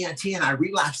that DMT and I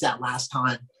relapsed that last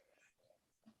time,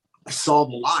 I saw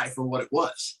the lie for what it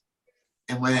was.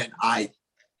 And when I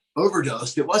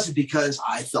overdosed, it wasn't because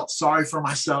I felt sorry for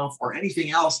myself or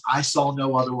anything else. I saw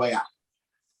no other way out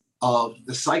of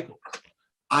the cycle.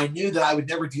 I knew that I would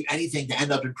never do anything to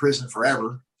end up in prison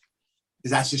forever,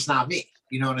 because that's just not me.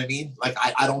 You know what I mean? Like,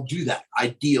 I don't do that. I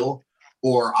deal,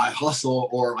 or I hustle,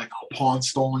 or like I'll pawn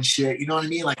stolen shit. You know what I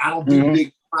mean? Like, I don't do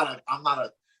big, I'm not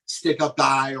a stick up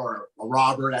guy or a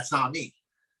robber. That's not me.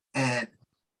 And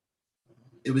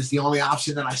it was the only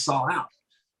option that I saw out.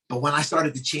 But when I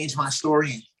started to change my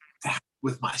story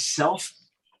with myself,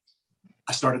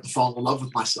 I started to fall in love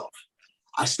with myself.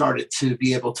 I started to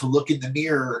be able to look in the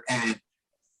mirror, and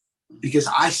because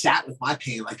I sat with my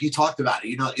pain, like you talked about it,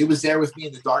 you know, it was there with me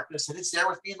in the darkness and it's there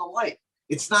with me in the light.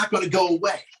 It's not going to go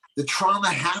away. The trauma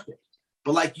happened.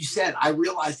 But like you said, I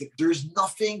realized that there's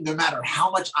nothing, no matter how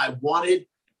much I wanted,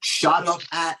 shot up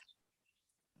at,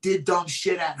 did dumb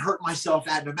shit at, hurt myself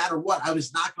at, no matter what, I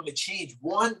was not going to change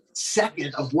 1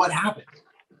 second of what happened.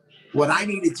 What I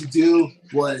needed to do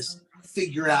was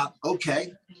figure out,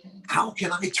 okay, how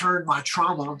can I turn my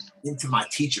trauma into my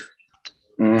teacher?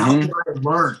 How can I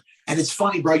learn? And it's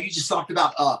funny, bro, you just talked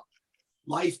about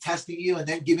life testing you and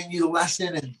then giving you the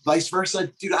lesson and vice versa.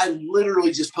 Dude, I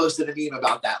literally just posted a meme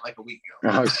about that like a week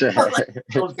ago. Oh, shit. Like,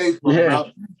 on Facebook,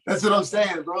 bro. That's what I'm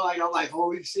saying, bro. Like, I'm like,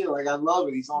 holy shit, like, I love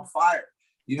it. He's on fire.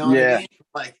 You know what I mean?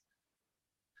 Like,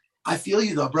 I feel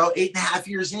you though, bro. 8.5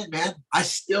 years in, man, I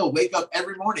still wake up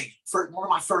every morning. One of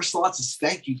my first thoughts is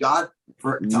thank you, God,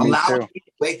 for allowing me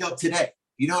to wake up today.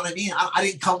 You know what I mean? I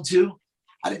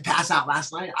didn't pass out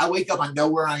last night. I wake up, I know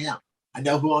where I am. I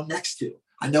know who I'm next to.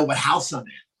 I know what house I'm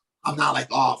in. I'm not like,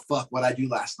 oh, fuck, what I do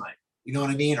last night. You know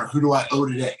what I mean? Or who do I owe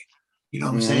today? You know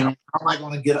what I'm saying? How am I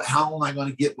going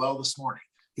to get well this morning?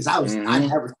 Because I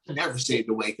never saved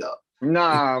to wake up.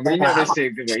 Nah, we never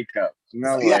saved to wake up.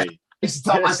 No way. I used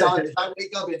to tell myself, if I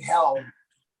wake up in hell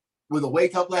with a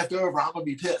wake up left over, I'm going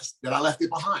to be pissed that I left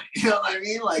it behind. You know what I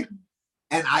mean? Like,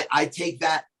 and I take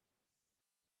that,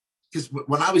 because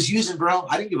when I was using, bro,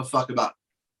 I didn't give a fuck about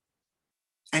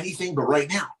anything but right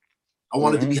now. I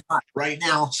wanted to be hot right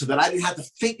now so that I didn't have to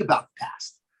think about the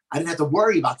past. I didn't have to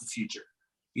worry about the future.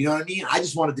 You know what I mean? I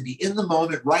just wanted to be in the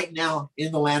moment right now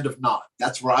in the land of Nod.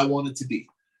 That's where I wanted to be.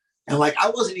 And like, I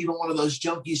wasn't even one of those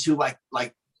junkies who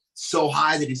like so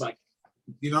high that he's like,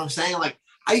 you know what I'm saying? Like,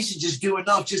 I used to just do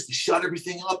enough just to shut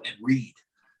everything up and read.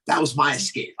 That was my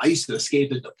escape. I used to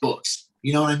escape into books.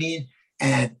 You know what I mean?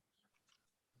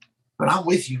 But I'm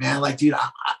with you, man. Like, dude,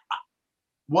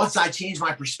 once I changed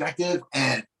my perspective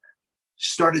and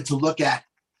started to look at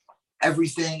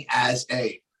everything as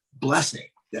a blessing,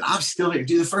 that I'm still here.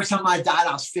 Dude, the first time I died,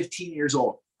 I was 15 years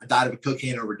old. I died of a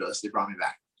cocaine overdose. They brought me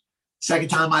back. Second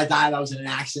time I died, I was in an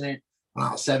accident when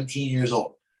I was 17 years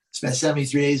old. Spent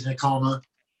 73 days in a coma,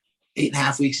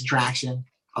 8.5 weeks in traction.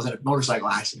 I was in a motorcycle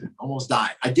accident, almost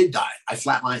died. I did die. I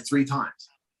flatlined 3 times.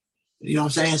 You know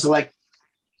what I'm saying? So like,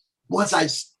 once I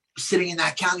was sitting in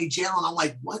that county jail and I'm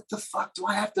like, what the fuck do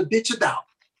I have to bitch about?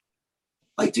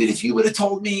 Like, dude, if you would have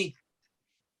told me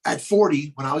at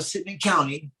 40, when I was sitting in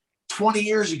county 20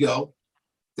 years ago,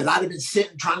 that I'd have been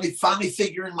sitting trying to finally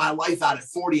figuring my life out at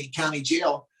 40 in county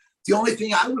jail, the only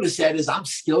thing I would have said is I'm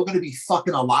still going to be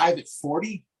fucking alive at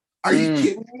 40. Are you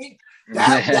kidding me?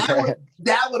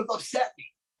 That would have upset me.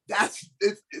 That's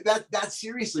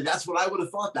seriously, that's what I would have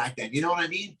thought back then. You know what I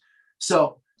mean?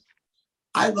 So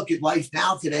I look at life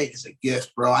now today as a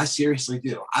gift, bro. I seriously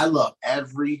do. I love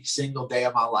every single day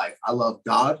of my life. I love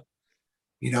God.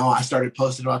 You know, I started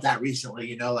posting about that recently,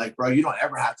 you know, like, bro, you don't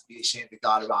ever have to be ashamed of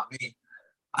God about me.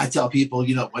 I tell people,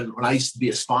 you know, when I used to be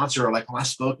a sponsor, or like when I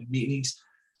spoke in meetings,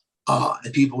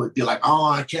 and people would be like, oh,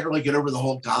 I can't really get over the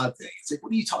whole God thing. It's like,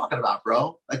 what are you talking about,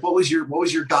 bro? Like, what was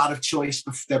your God of choice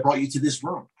that brought you to this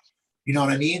room? You know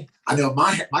what I mean? I know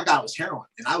my God was heroin,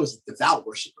 and I was a devout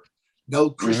worshiper.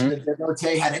 No Christian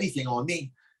devotee had anything on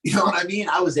me. You know what I mean?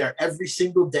 I was there every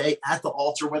single day at the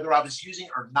altar, whether I was using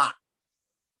or not.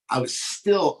 I was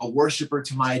still a worshiper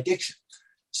to my addiction.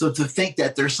 So to think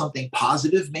that there's something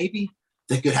positive maybe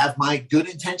that could have my good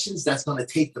intentions, that's going to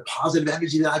take the positive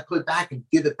energy that I put back and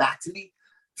give it back to me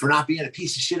for not being a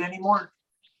piece of shit anymore,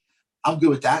 I'm good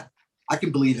with that. I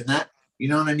can believe in that. You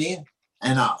know what I mean?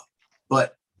 And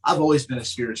but I've always been a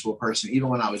spiritual person, even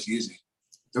when I was using.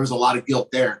 There was a lot of guilt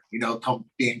there, you know,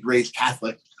 being raised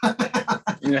Catholic, about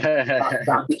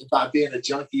being a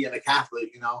junkie and a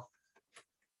Catholic, you know.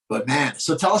 But man,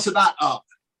 so tell us about.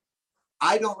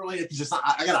 I don't really, because it's not.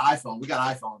 I got an iPhone. We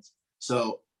got iPhones,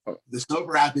 so the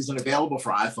Sober app isn't available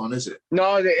for iPhone, is it?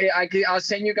 No, I'll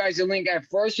send you guys a link. At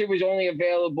first, it was only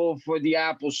available for the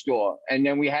Apple Store, and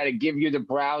then we had to give you the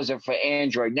browser for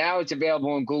Android. Now it's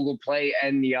available on Google Play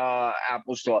and the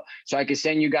Apple Store. So I can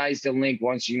send you guys the link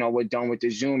once we're done with the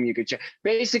Zoom. You could check.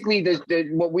 Basically,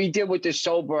 what we did with the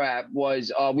Sober app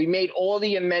was we made all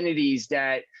the amenities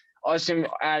that us and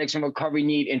addicts in recovery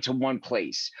need into one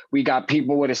place. We got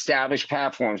people with established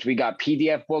platforms. We got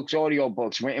PDF books, audio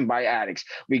books written by addicts.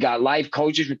 We got life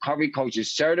coaches, recovery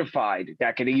coaches, certified,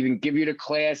 that could even give you the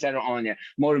class that are on there.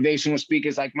 Motivational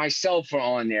speakers like myself are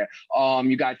on there.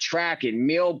 You got tracking,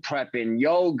 meal prepping,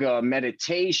 yoga,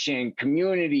 meditation,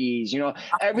 communities, you know,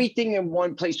 everything in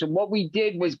one place. So what we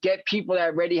did was get people that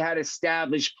already had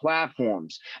established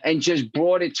platforms and just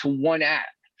brought it to one app,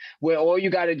 where all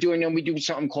you got to do, and then we do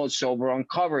something called Sober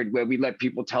Uncovered, where we let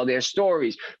people tell their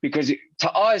stories, because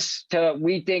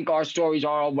we think our stories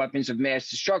are all weapons of mass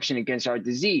destruction against our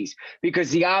disease,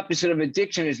 because the opposite of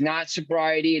addiction is not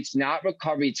sobriety, it's not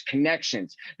recovery, it's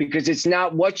connections, because it's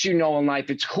not what you know in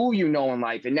life, it's who you know in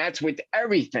life, and that's with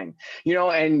everything, you know,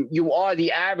 and you are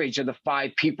the average of the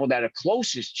 5 people that are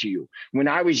closest to you. When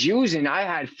I was using, I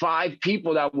had 5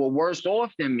 people that were worse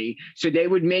off than me, so they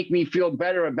would make me feel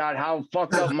better about how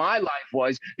fucked up my life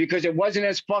was, because it wasn't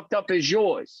as fucked up as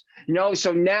yours, you know.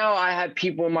 So now I have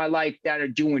people in my life that are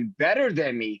doing better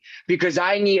than me, because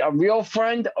I need a real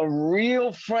friend. A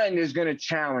real friend is going to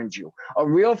challenge you. A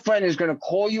real friend is going to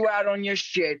call you out on your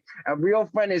shit. A real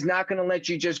friend is not going to let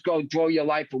you just go throw your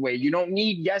life away. You don't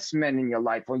need yes men in your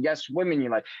life or yes women in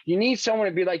your life. You need someone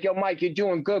to be like, yo, Mike, you're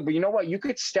doing good, but you know what? You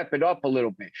could step it up a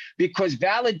little bit, because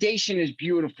validation is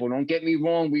beautiful. Don't get me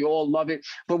wrong. We all love it,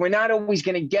 but we're not always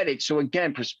going to get it. So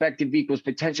again, perspective equals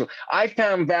potential. I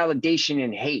found validation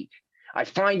in hate. I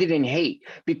find it in hate,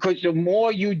 because the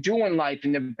more you do in life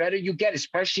and the better you get,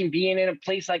 especially being in a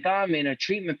place like I'm in, a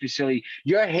treatment facility,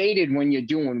 you're hated when you're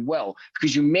doing well,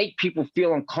 because you make people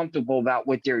feel uncomfortable about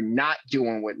what they're not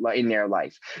doing in their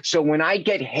life. So when I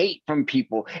get hate from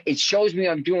people, it shows me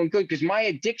I'm doing good, because my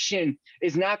addiction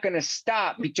is not going to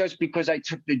stop just because I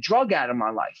took the drug out of my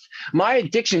life. My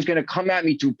addiction is going to come at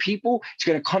me through people. It's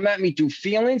going to come at me through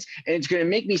feelings, and it's going to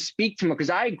make me speak to them, because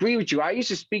I agree with you. I used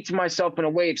to speak to myself in a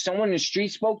way, if someone is street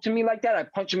spoke to me like that, I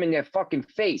punch them in their fucking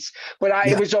face. But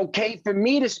it was okay for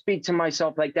me to speak to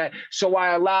myself like that. So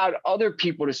I allowed other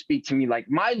people to speak to me. Like,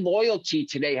 my loyalty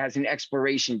today has an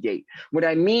expiration date. What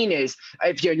I mean is,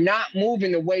 if you're not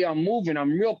moving the way I'm moving,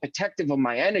 I'm real protective of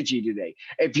my energy today.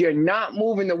 If you're not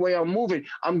moving the way I'm moving,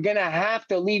 I'm going to have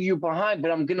to leave you behind,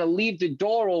 but I'm going to leave the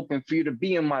door open for you to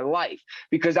be in my life.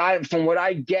 Because from what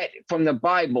I get from the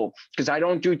Bible, because I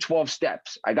don't do 12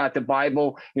 steps. I got the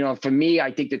Bible. You know, for me,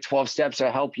 I think the 12 steps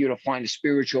will help you to find a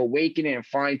spiritual awakening and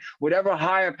find whatever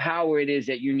higher power it is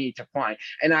that you need to find.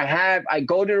 And I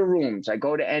go to the rooms, I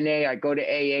go to NA, I go to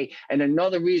AA. And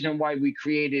another reason why we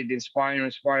created Inspire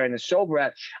and the Sober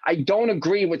App, I don't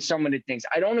agree with some of the things.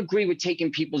 I don't agree with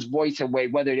taking people's voice away,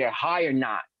 whether they're high or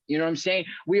not. You know what I'm saying?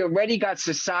 We already got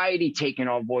society taking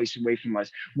our voice away from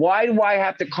us. Why do I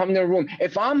have to come to a room?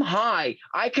 If I'm high,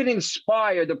 I could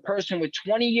inspire the person with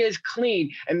 20 years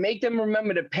clean and make them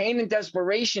remember the pain and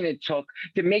desperation it took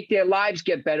to make their lives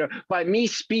get better by me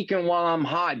speaking while I'm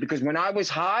high. Because when I was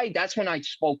high, that's when I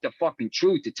spoke the fucking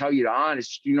truth, to tell you the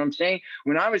honest. You know what I'm saying?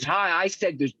 When I was high, I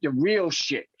said the real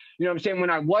shit. You know what I'm saying? When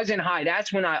I wasn't high,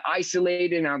 that's when I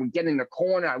isolated and I would get in the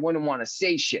corner. I wouldn't want to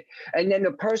say shit. And then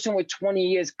the person with 20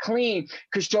 years clean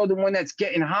could show the one that's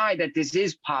getting high that this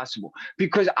is possible.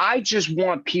 Because I just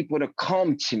want people to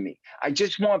come to me. I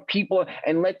just want people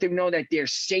and let them know that they're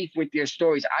safe with their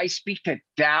stories. I speak to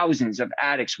thousands of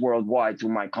addicts worldwide through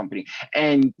my company.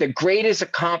 And the greatest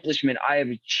accomplishment I have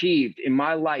achieved in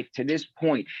my life to this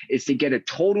point is to get a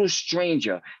total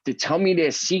stranger to tell me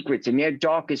their secrets and their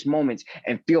darkest moments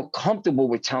and feel comfortable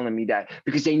with telling me that,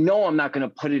 because they know I'm not going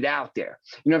to put it out there.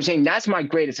 You know what I'm saying? That's my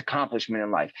greatest accomplishment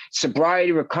in life.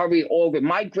 Sobriety, recovery, all of it.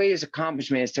 My greatest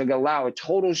accomplishment is to allow a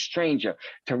total stranger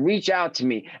to reach out to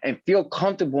me and feel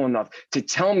comfortable enough to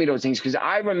tell me those things. Because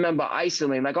I remember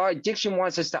isolating. Like, our addiction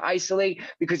wants us to isolate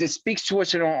because it speaks to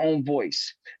us in our own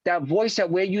voice. That voice that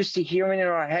we're used to hearing in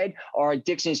our head, our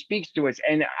addiction speaks to us.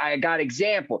 And I got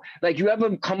example. Like, you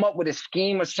ever come up with a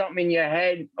scheme or something in your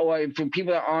head, or for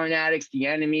people that aren't addicts, the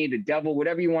enemy, the devil,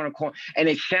 whatever you want to call it, and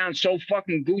it sounds so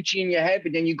fucking Gucci in your head,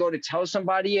 but then you go to tell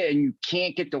somebody it and you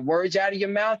can't get the words out of your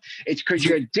mouth? It's because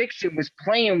your addiction was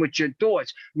playing with your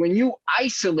thoughts. When you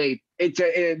isolate,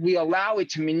 we allow it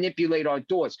to manipulate our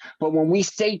thoughts. But when we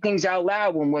say things out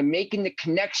loud, when we're making the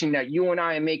connection that you and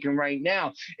I are making right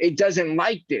now, it doesn't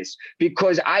like this,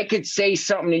 because I could say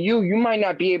something to you. You might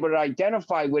not be able to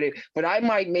identify with it, but I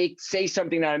might say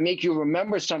something that make you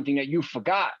remember something that you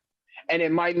forgot. And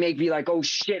it might make me like, oh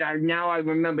shit, now I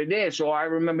remember this, or I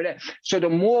remember that. So the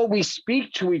more we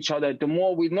speak to each other, the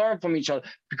more we learn from each other.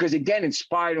 Because again,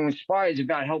 Inspire to Inspire is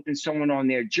about helping someone on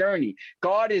their journey.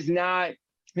 God is not,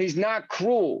 he's not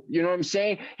cruel. You know what I'm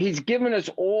saying? He's given us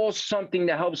all something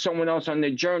to help someone else on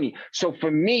their journey. So for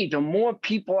me, the more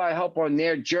people I help on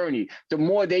their journey, the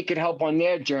more they could help on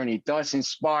their journey, thus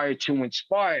inspire to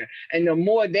inspire. And the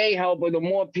more they help, or the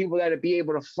more people that'll be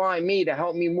able to find me to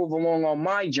help me move along on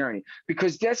my journey.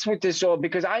 Because that's what this all,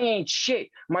 because I ain't shit.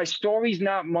 My story's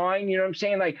not mine. You know what I'm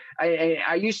saying? Like,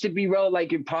 I used to be real,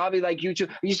 like, probably like you too.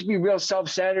 I used to be real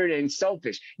self-centered and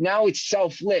selfish. Now it's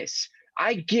selfless.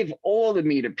 I give all of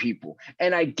me to people,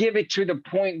 and I give it to the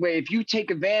point where if you take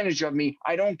advantage of me,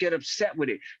 I don't get upset with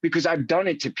it, because I've done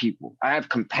it to people. I have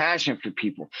compassion for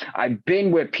people. I've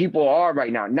been where people are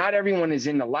right now. Not everyone is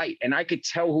in the light, and I could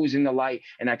tell who's in the light,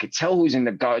 and I could tell who's in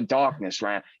the darkness,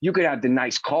 right? You could have the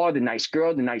nice car, the nice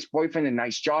girl, the nice boyfriend, the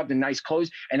nice job, the nice clothes,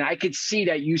 and I could see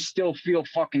that you still feel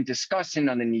fucking disgusting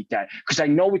underneath that, because I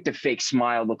know what the fake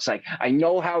smile looks like. I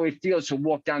know how it feels to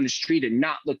walk down the street and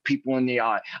not look people in the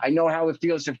eye. I know how it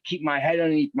feels to keep my head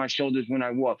underneath my shoulders when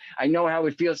I walk. I know how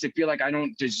it feels to feel like I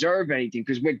don't deserve anything,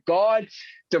 because with God,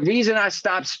 the reason I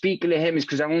stopped speaking to him is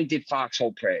because I only did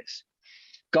foxhole prayers.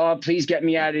 God, please get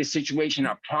me out of this situation.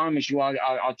 I promise you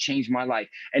I'll change my life.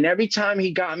 And every time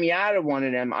he got me out of one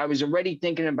of them, I was already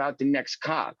thinking about the next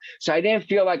cop. So I didn't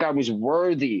feel like I was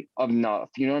worthy of enough.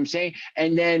 You know what I'm saying?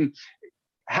 And then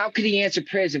how could he answer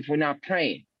prayers if we're not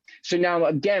praying? So now,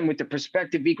 again, with the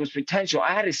perspective equals potential,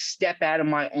 I had to step out of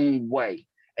my own way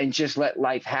and just let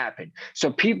life happen. So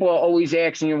people are always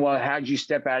asking, well, how'd you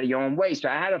step out of your own way? So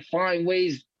I had to find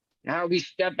ways how we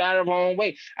step out of our own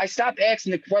way. I stopped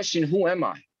asking the question, who am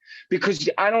I? Because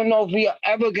I don't know if we are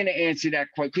ever going to answer that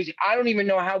question, because I don't even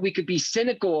know how we could be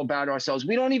cynical about ourselves.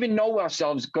 We don't even know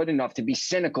ourselves good enough to be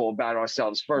cynical about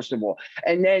ourselves, first of all.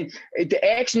 And then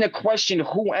asking the question,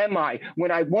 who am I,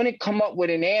 when I wouldn't come up with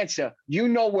an answer, you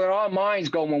know where our minds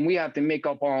go when we have to make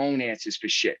up our own answers for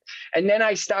shit. And then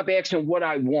I stopped asking what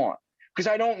I want. because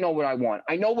I don't know what I want.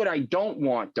 I know what I don't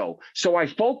want, though. So I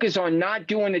focus on not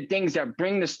doing the things that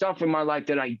bring the stuff in my life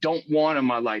that I don't want in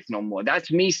my life no more.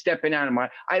 That's me stepping out of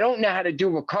I don't know how to do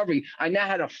recovery. I know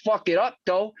how to fuck it up,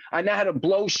 though. I know how to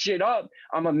blow shit up.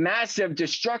 I'm a massive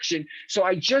destruction. So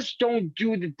I just don't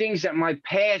do the things that my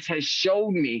past has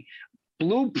showed me.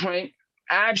 Blueprint,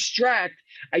 abstract.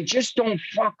 I just don't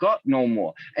fuck up no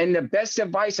more. And the best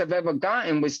advice I've ever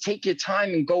gotten was take your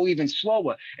time and go even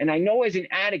slower. And I know as an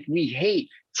addict, we hate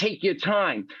take your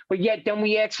time, but yet then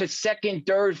we ask for second,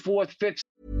 third, fourth, fifth.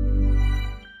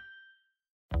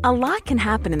 A lot can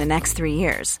happen in the next 3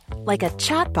 years. Like a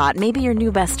chatbot may be your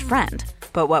new best friend.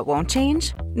 But what won't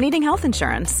change? Needing health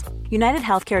insurance. United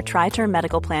Healthcare Tri-Term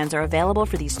Medical Plans are available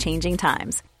for these changing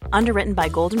times. Underwritten by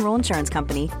Golden Rule Insurance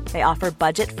Company, they offer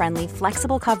budget-friendly,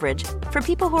 flexible coverage for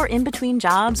people who are in between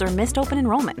jobs or missed open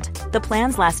enrollment. The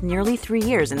plans last nearly 3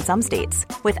 years in some states,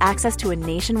 with access to a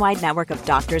nationwide network of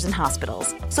doctors and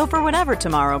hospitals. So for whatever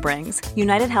tomorrow brings,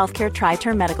 United Healthcare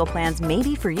Tri-Term Medical Plans may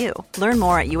be for you. Learn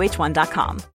more at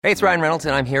uh1.com. Hey, it's Ryan Reynolds,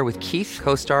 and I'm here with Keith,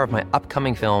 co-star of my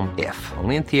upcoming film, If,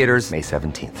 only in theaters May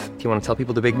 17th. Do you want to tell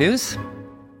people the big news?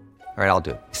 All right, I'll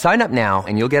do it. Sign up now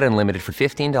and you'll get unlimited for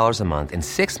 $15 a month and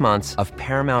 6 months of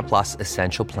Paramount Plus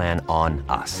Essential Plan on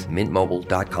us.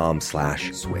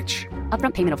 MintMobile.com/switch.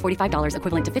 Upfront payment of $45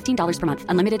 equivalent to $15 per month.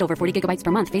 Unlimited over 40 gigabytes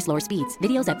per month. Face lower speeds.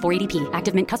 Videos at 480p.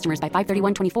 Active Mint customers by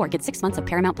 531.24 get 6 months of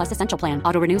Paramount Plus Essential Plan.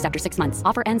 Auto renews after 6 months.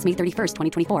 Offer ends May 31st,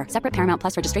 2024. Separate Paramount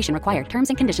Plus registration required. Terms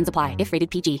and conditions apply if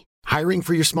rated PG. Hiring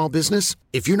for your small business?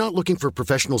 If you're not looking for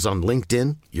professionals on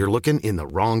LinkedIn, you're looking in the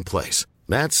wrong place.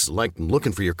 That's like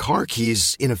looking for your car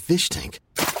keys in a fish tank.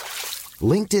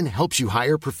 LinkedIn helps you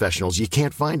hire professionals you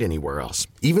can't find anywhere else,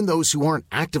 even those who aren't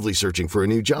actively searching for a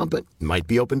new job but might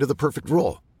be open to the perfect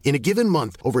role. In a given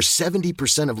month, over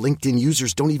 70% of LinkedIn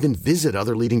users don't even visit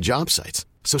other leading job sites.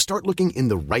 So start looking in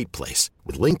the right place.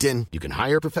 With LinkedIn, you can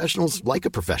hire professionals like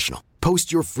a professional.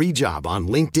 Post your free job on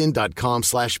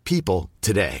linkedin.com/people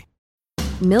today.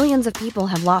 Millions of people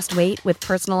have lost weight with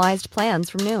personalized plans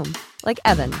from Noom. Like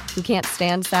Evan, who can't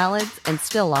stand salads and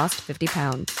still lost 50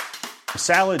 pounds.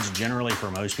 Salads generally for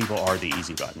most people are the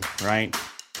easy button, right?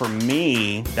 For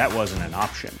me, that wasn't an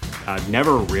option. I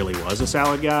never really was a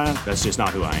salad guy. That's just not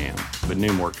who I am. But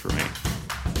Noom worked for me.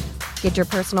 Get your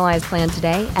personalized plan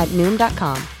today at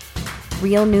Noom.com.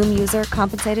 Real Noom user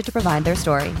compensated to provide their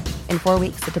story. In 4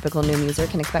 weeks, the typical Noom user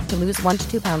can expect to lose 1 to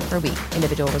 2 pounds per week.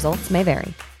 Individual results may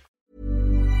vary.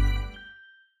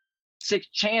 6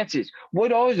 chances.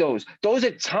 What are those? Those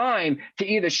are time to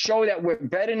either show that we're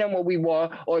better than what we were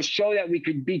or show that we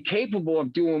could be capable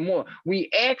of doing more. We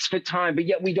ask for time, but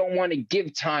yet we don't want to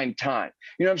give time. You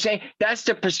know what I'm saying? That's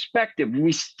the perspective.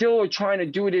 We still are trying to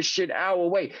do this shit our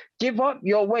way. Give up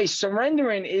your way.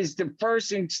 Surrendering is the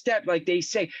first step, like they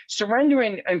say.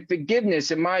 Surrendering and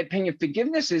forgiveness, in my opinion,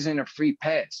 forgiveness isn't a free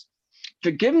pass.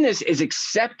 Forgiveness is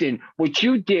accepting what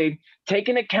you did,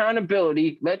 taking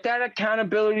accountability, let that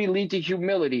accountability lead to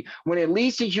humility. When it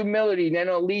leads to humility, then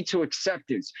it'll lead to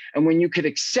acceptance. And when you could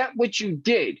accept what you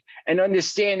did and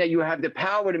understand that you have the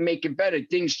power to make it better,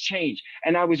 things change.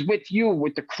 And I was with you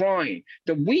with the crying.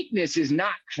 The weakness is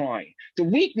not crying. The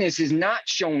weakness is not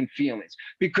showing feelings,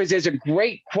 because there's a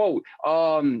great quote,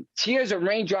 tears are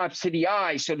raindrops to the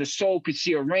eye so the soul could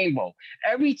see a rainbow.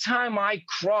 Every time I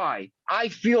cry, I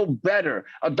feel better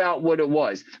about what it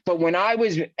was. But when I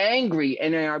was angry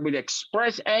and I would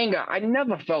express anger, I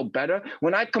never felt better.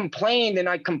 When I complained,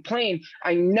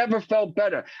 I never felt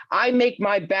better. I make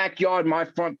my backyard my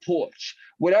front porch.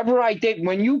 Whatever I did,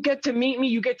 when you get to meet me,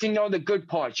 you get to know the good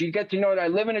parts. You get to know that I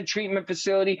live in a treatment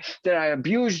facility, that I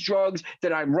abuse drugs,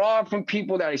 that I rob from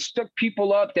people, that I stuck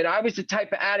people up, that I was the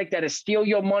type of addict that'll steal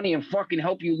your money and fucking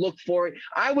help you look for it.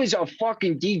 I was a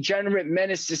fucking degenerate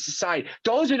menace to society.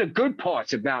 Those are the good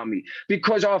parts about me,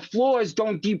 because our flaws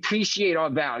don't depreciate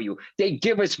our value. They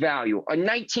give us value. A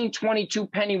 1922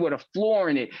 penny with a flaw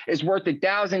in it is worth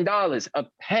 $1,000, a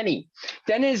penny.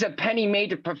 Then there's a penny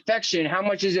made to perfection. How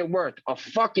much is it worth? A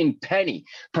fucking penny.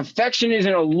 Perfection is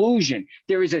an illusion.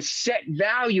 There is a set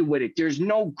value with it. There's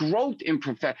no growth in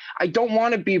perfection. I don't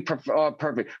want to be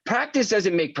perfect. Practice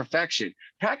doesn't make perfection.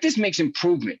 Practice makes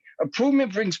improvement.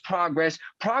 Improvement brings progress.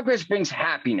 Progress brings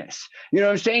happiness. You know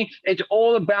what I'm saying? It's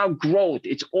all about growth.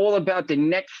 It's all about the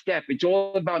next step. It's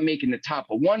all about making the top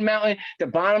of one mountain, the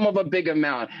bottom of a bigger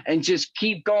mountain, and just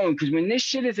keep going. Because when this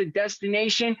shit is a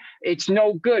destination, it's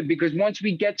no good. Because once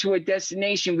we get to a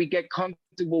destination, we get comfortable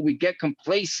comfortable. We get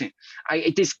complacent.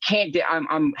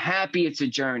 I'm happy it's a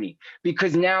journey,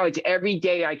 because now it's every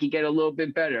day I can get a little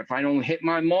bit better. If I don't hit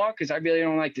my mark, because I really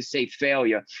don't like to say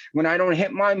failure. When I don't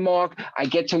hit my mark, I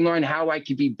get to learn how I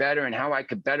could be better and how I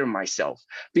could better myself.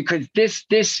 Because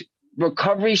this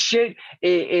recovery shit,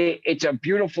 it's a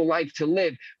beautiful life to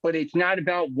live, but it's not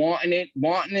about wanting it.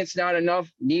 Wanting it's not enough.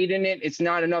 Needing it's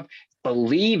not enough.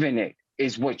 Believing it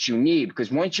is what you need,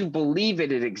 because once you believe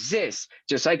it, it exists.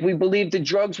 Just like we believed the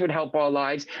drugs would help our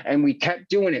lives and we kept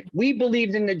doing it. We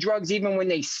believed in the drugs even when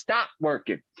they stopped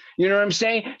working. You know what I'm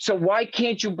saying? So why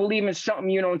can't you believe in something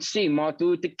you don't see? Martin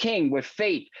Luther King with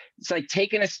faith. It's like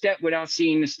taking a step without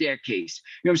seeing the staircase.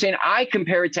 You know what I'm saying? I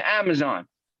compare it to Amazon.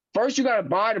 First, you got to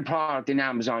buy the product in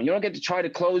Amazon. You don't get to try the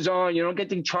clothes on. You don't get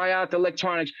to try out the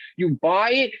electronics. You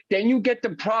buy it, then you get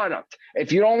the product.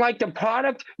 If you don't like the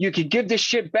product, you can give the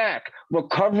shit back.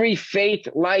 Recovery, faith,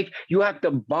 life, you have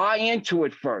to buy into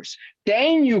it first.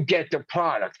 Then you get the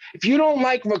product. If you don't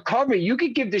like recovery, you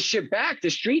could give the shit back.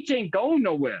 The streets ain't going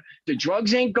nowhere. The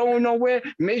drugs ain't going nowhere.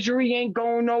 Misery ain't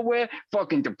going nowhere.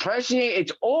 Fucking depression,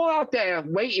 it's all out there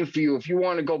waiting for you if you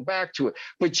want to go back to it.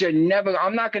 But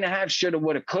I'm not going to have shoulda,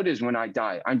 woulda, couldas when I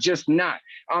die. I'm just not.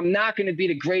 I'm not going to be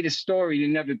the greatest story to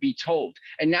never be told.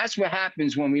 And that's what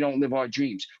happens when we don't live our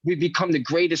dreams. We become the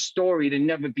greatest story to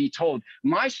never be told.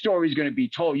 My story is going to be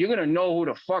told. You're going to know who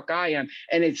the fuck I am.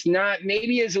 And it's not,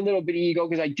 maybe it's a little bit ego,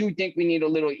 because I do think we need a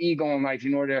little ego in life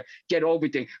in order to get over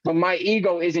things. But my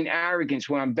ego isn't arrogance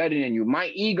where I'm better than you. My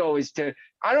ego is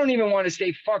I don't even want to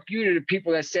say fuck you to the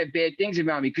people that said bad things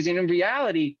about me, because in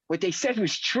reality, what they said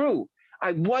was true.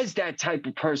 I was that type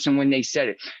of person when they said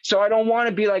it. So I don't want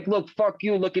to be like, look, fuck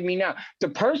you, look at me now. The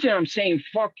person I'm saying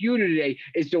fuck you to today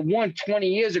is the one 20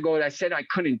 years ago that said I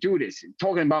couldn't do this.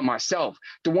 Talking about myself.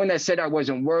 The one that said I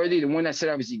wasn't worthy, the one that said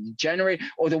I was a degenerate,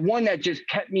 or the one that just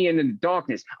kept me in the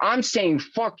darkness. I'm saying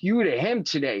fuck you to him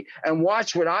today, and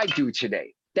watch what I do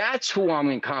today. That's who I'm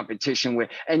in competition with.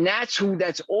 And that's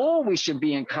all we should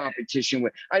be in competition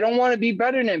with. I don't want to be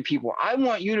better than people. I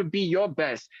want you to be your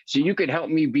best so you could help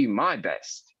me be my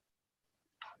best.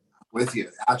 With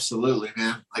you. Absolutely,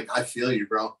 man. Like, I feel you,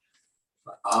 bro.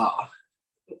 Man.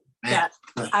 Yeah.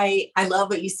 I love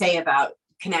what you say about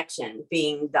connection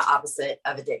being the opposite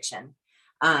of addiction.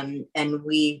 And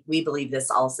we believe this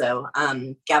also.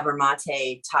 Gabor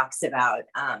Mate talks about,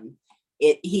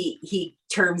 he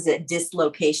terms it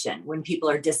dislocation, when people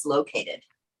are dislocated.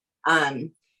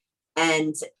 And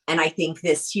I think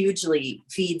this hugely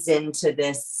feeds into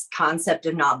this concept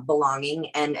of not belonging,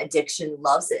 and addiction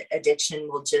loves it. Addiction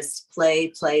will just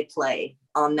play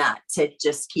on that to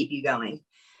just keep you going.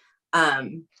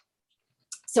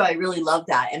 So I really love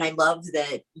that. And I love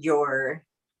that your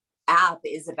app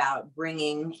is about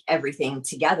bringing everything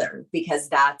together, because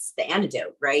that's the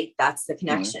antidote, right? That's the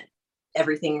connection.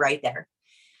 Everything right there.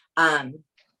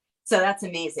 So that's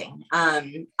amazing.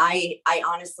 I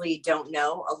honestly don't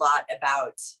know a lot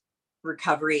about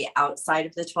recovery outside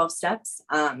of the 12 steps.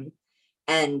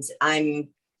 And I'm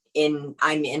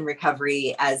in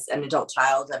recovery as an adult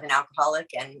child of an alcoholic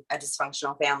and a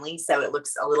dysfunctional family. So it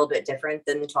looks a little bit different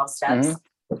than the 12 steps.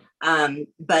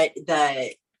 But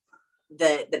the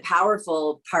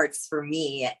powerful parts for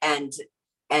me and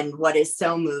what is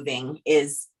so moving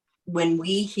is when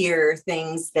we hear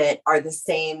things that are the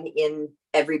same in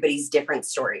everybody's different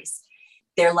stories.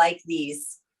 They're like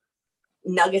these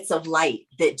nuggets of light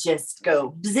that just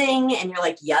go zing, and you're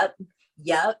like, yep.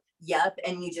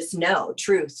 And you just know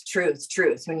truth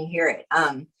when you hear it.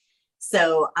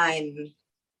 So I'm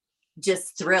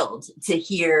just thrilled to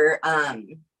hear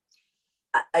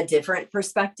a different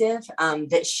perspective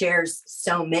that shares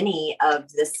so many of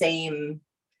the same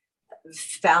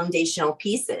foundational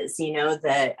pieces, you know,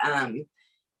 the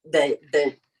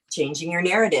changing your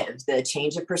narrative, the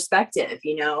change of perspective,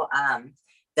 you know,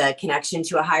 the connection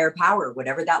to a higher power,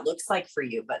 whatever that looks like for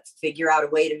you, but figure out a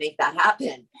way to make that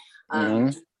happen.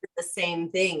 The same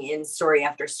thing in story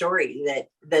after story,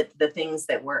 that the things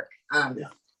that work.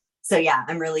 So yeah,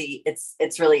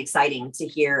 it's really exciting to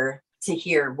hear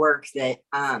work that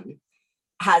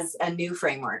has a new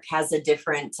framework, has a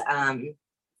different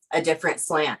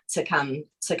slant to come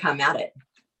at it.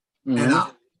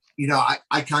 And you know,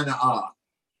 I kind of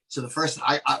so the first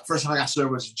time I got sober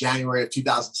was in January of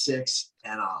 2006,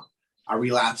 and I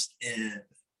relapsed in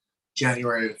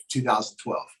January of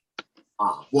 2012.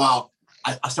 Well,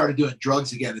 I started doing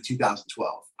drugs again in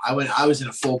 2012. I was in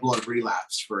a full-blown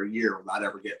relapse for a year without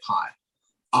ever getting high.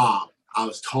 I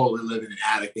was totally living in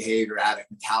addict behavior, addict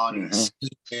mentality,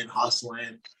 scheming,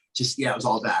 hustling, just, yeah, it was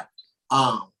all bad.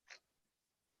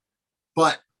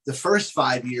 But the first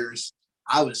 5 years,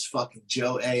 I was fucking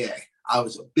Joe AA. I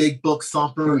was a big book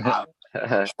thumper,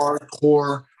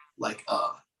 hardcore. Like,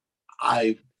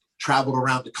 I traveled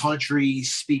around the country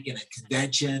speaking at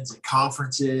conventions and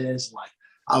conferences. Like,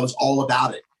 I was all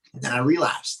about it. And then I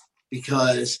relapsed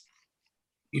because,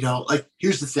 like,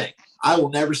 here's the thing. I will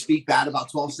never speak bad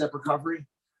about 12-step recovery.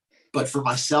 But for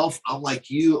myself, I'm like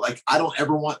you. Like, I don't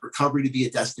ever want recovery to be a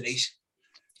destination.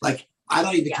 Like, I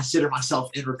don't even consider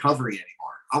myself in recovery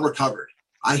anymore. I'm recovered.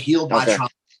 I healed my trauma.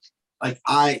 Like,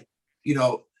 I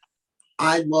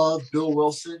love Bill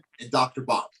Wilson and Dr.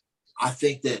 Bob. I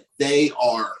think that they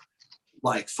are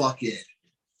like fucking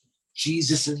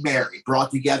Jesus and Mary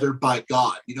brought together by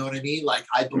God. You know what I mean? Like,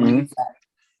 I believe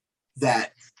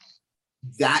that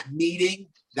meeting,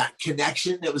 that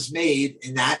connection that was made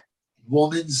in that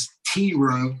woman's tea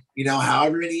room,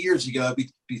 however many years ago,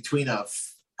 between a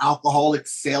alcoholic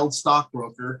failed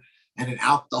stockbroker and an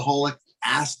alcoholic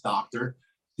ass doctor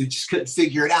who just couldn't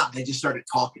figure it out. And they just started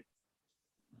talking.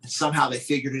 And somehow they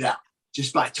figured it out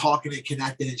just by talking and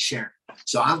connecting and sharing.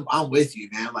 So I'm with you,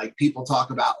 man. Like, people talk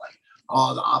about like,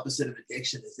 oh, the opposite of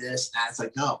addiction is this and that. It's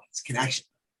like, no, it's connection.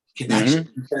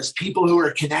 Because people who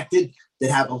are connected,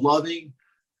 that have a loving,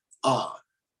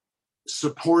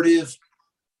 supportive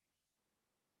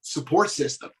support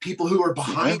system, people who are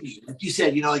behind you. Like you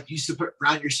said, like, you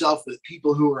surround yourself with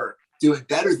people who are doing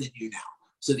better than you now,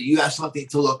 so that you have something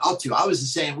to look up to. I was the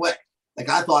same way. Like,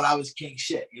 I thought I was king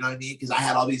shit, you know what I mean? Because I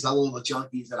had all these other little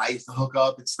junkies that I used to hook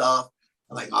up and stuff.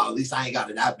 I'm like, oh, at least I ain't got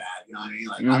it that bad, you know what I mean?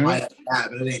 Like, I might have it bad,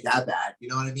 but it ain't that bad, you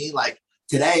know what I mean? Like,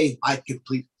 today, my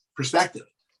complete perspective.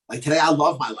 Like, today, I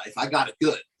love my life. I got it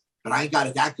good, but I ain't got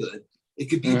it that good. It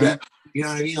could be better. You know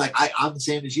what I mean? Like, I'm the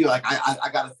same as you. Like, I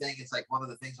got a thing. It's like one of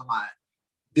the things on my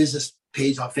business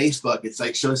page on Facebook. It's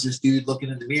like, shows this dude looking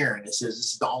in the mirror, and it says,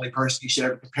 this is the only person you should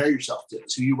ever compare yourself to.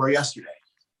 It's who you were yesterday.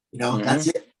 That's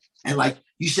it. And like,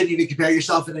 you shouldn't even compare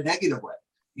yourself in a negative way.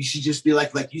 You should just be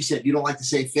like you said, you don't like to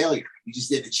say failure. You just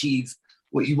didn't achieve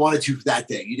what you wanted to for that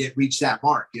day. You didn't reach that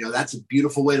mark. That's a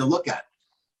beautiful way to look at it.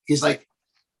 Because like,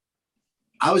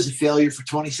 I was a failure for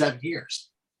 27 years.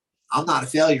 I'm not a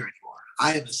failure anymore.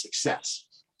 I am a success.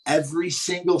 Every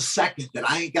single second that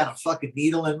I ain't got a fucking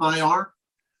needle in my arm,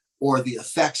 or the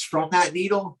effects from that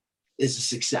needle, is a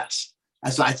success.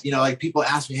 That's why, like, people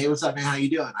ask me, hey, what's up, man? How you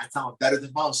doing? I tell them better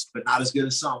than most, but not as good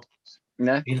as some.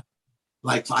 Yeah.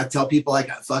 Like, I tell people, like,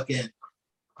 they'll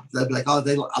be like,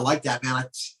 oh, I like that, man.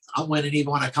 I'm winning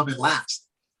even when I come in last.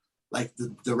 Like,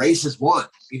 the race is won.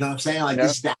 You know what I'm saying? Like,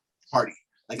 this is that party.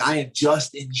 Like, I am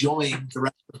just enjoying the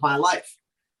rest of my life.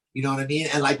 You know what I mean?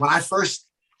 And like, when I first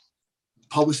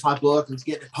published my book, was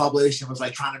getting it published, and was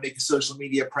like trying to make a social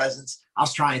media presence, I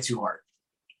was trying too hard.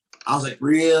 I was like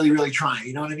really, really trying,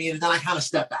 you know what I mean? And then I kind of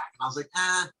stepped back, and I was like,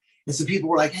 And so people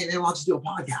were like, hey, man, why don't you do a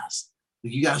podcast?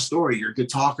 Like, you got a story, you're a good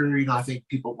talker. I think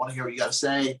people want to hear what you got to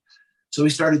say. So we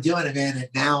started doing it, man. And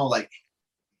now, like,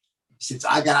 since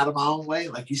I got out of my own way,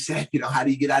 like you said, how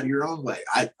do you get out of your own way?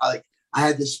 I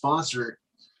had this sponsor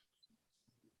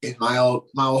in my old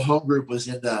home group, was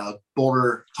in the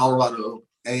Boulder, Colorado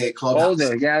AA clubhouse.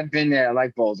 Boulder, yeah, I've been there. I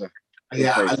like Boulder.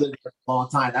 Yeah, I lived there for a long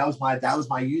time. That was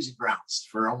my using grounds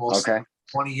for almost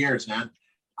 20 years, man.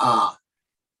 I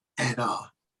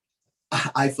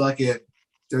fucking,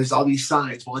 there's all these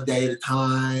signs, one day at a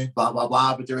time, blah, blah,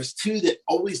 blah. But there was two that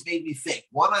always made me think.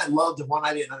 One I loved and one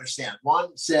I didn't understand.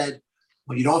 One said,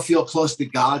 when you don't feel close to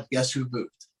God, guess who moved?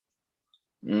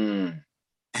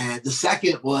 And the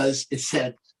second was, it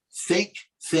said, think,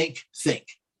 think, think.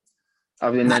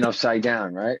 Other than upside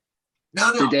down, right?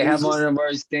 No. Did they have one of the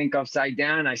words, think upside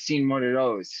down? I seen one of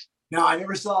those. No, I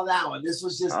never saw that one. This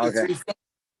was just the three things.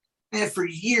 And for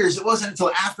years, it wasn't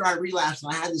until after I relapsed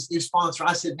and I had this new sponsor,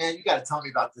 I said, man, you got to tell me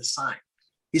about this sign.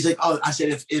 He's like, oh, I said,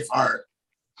 if our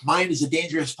mind is a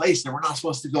dangerous place and we're not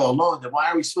supposed to go alone, then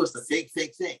why are we supposed to think,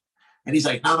 think, think? And he's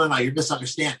like, no, you're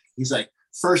misunderstanding. He's like,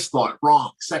 first thought,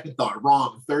 wrong. Second thought,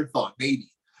 wrong. Third thought, maybe.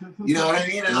 You know what I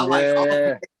mean? And I'm like,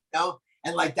 oh,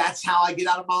 and like, that's how I get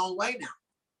out of my own way now.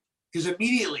 Because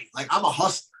immediately, like, I'm a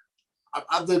hustler.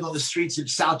 I've lived on the streets in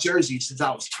South Jersey since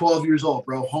I was 12 years old,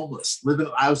 bro, homeless.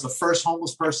 I was the first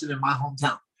homeless person in my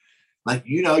hometown. Like,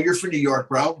 you're from New York,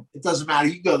 bro. It doesn't matter.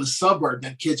 You go to the suburb,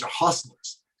 them kids are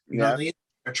hustlers. You know what I mean?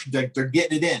 They're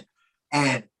getting it in.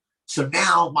 And so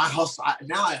now I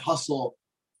hustle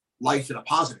life in a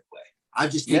positive way.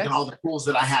 I've just taken all the tools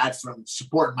that I had from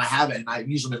supporting my habit, and I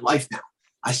use them in life now.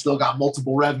 I still got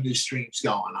multiple revenue streams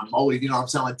going. I'm always, I'm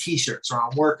selling t-shirts, or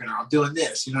I'm working, or I'm doing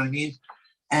this, you know what I mean?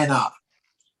 And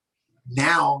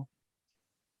now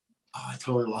I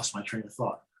totally lost my train of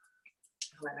thought.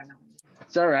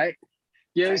 It's all right.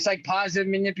 Yeah, it's like positive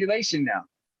manipulation now.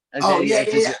 It's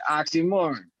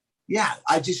oxymoron. yeah,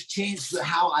 I just changed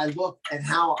how I look and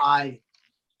how I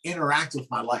interact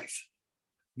with my life.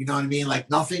 You know what I mean? Like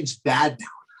nothing's bad now.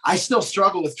 I still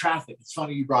struggle with traffic. It's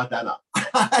funny you brought that up.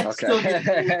 I still get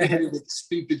irritated with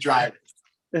stupid drivers.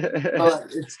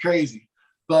 It's crazy.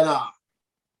 But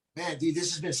man, dude,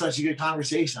 this has been such a good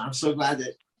conversation. I'm so glad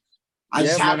that I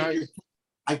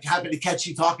happened to catch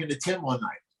you talking to Tim one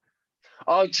night.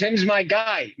 Oh, Tim's my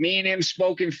guy. Me and him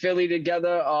spoke in Philly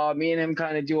together. Me and him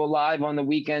kind of do a live on the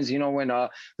weekends, you know, when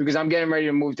because I'm getting ready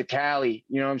to move to Cali.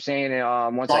 You know what I'm saying?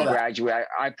 And once I graduate,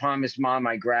 I promised Mom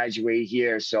I graduate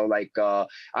here. So like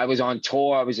I was on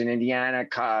tour. I was in Indiana,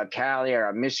 Cali,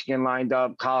 or Michigan lined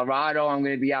up, Colorado. I'm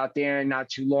going to be out there in not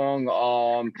too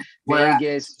long.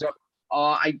 Vegas.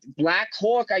 Black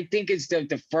Hawk, I think is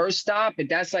the first stop, but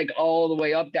that's like all the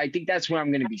way up there. I think that's where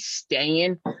I'm going to be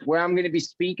staying. Where I'm going to be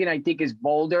speaking, I think, is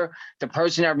Boulder. The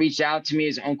person that reached out to me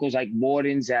is uncles like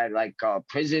wardens at like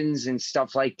prisons and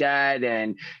stuff like that.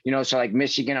 And, you know, so like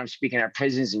Michigan, I'm speaking at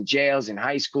prisons and jails and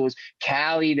high schools.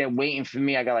 Cali, they're waiting for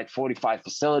me. I got like 45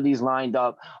 facilities lined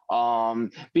up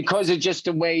because of just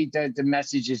the way the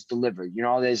message is delivered. You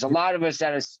know, there's a lot of us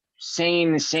that are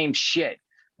saying the same shit,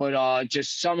 but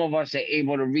just some of us are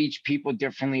able to reach people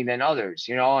differently than others,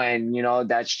 you know, and, you know,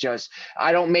 that's just,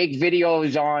 I don't make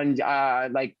videos on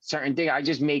like certain things. I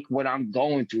just make what I'm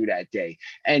going through that day.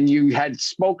 And you had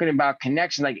spoken about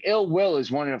connection, like ill will is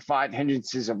one of the 5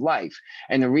 hindrances of life.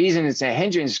 And the reason it's a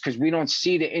hindrance is because we don't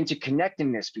see the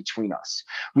interconnectedness between us.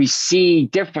 We see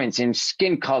difference in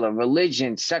skin color,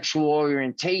 religion, sexual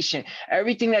orientation,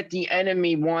 everything that the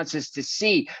enemy wants us to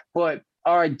see. But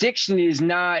our addiction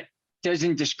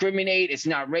doesn't discriminate. It's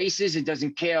not racist. It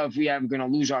doesn't care if we are going to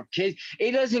lose our kids.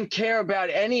 It doesn't care about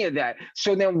any of that.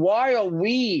 So then why are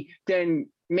we then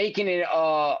making it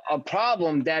a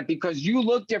problem that because you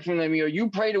look different than me, or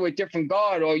you pray to a different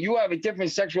God, or you have a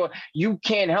different sexual, you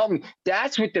can't help me?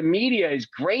 That's what the media is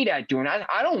great at doing.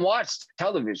 I don't watch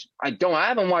television. I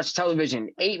haven't watched television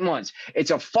in 8 months.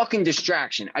 It's a fucking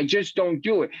distraction. I just don't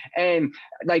do it. And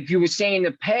like you were saying in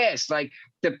the past, like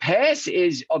the past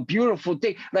is a beautiful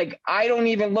thing. Like I don't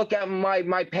even look at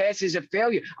my past as a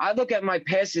failure. I look at my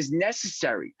past as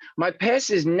necessary. My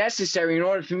past is necessary in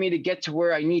order for me to get to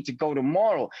where I need to go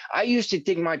tomorrow. I used to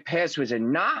think my past was a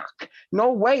knock.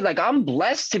 No way. Like I'm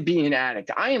blessed to be an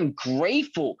addict. I am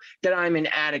grateful that I'm an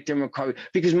addict in recovery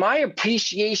because my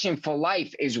appreciation for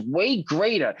life is way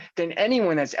greater than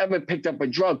anyone that's ever picked up a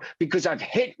drug because I've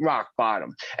hit rock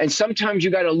bottom. And sometimes you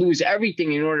got to lose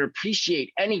everything in order to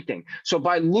appreciate anything. So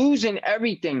by losing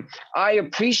everything, I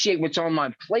appreciate what's on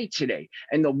my plate today.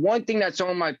 And the one thing that's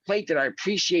on my plate that I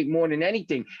appreciate more than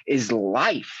anything is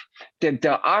life.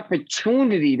 The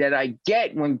opportunity that I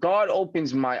get when God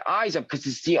opens my eyes up, because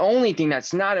it's the only thing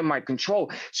that's not in my control.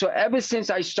 So ever since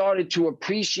I started to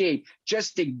appreciate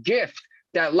just the gift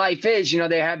that life is, you know,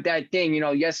 they have that thing, you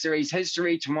know, yesterday's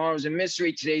history, tomorrow's a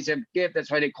mystery, today's a gift. That's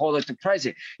why they call it the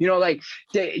present. You know, like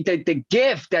the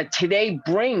gift that today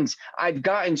brings, I've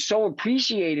gotten so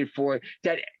appreciated for it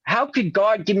that how could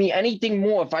God give me anything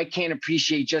more if I can't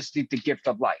appreciate just the gift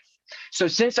of life? So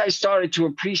since I started to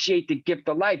appreciate the gift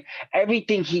of life,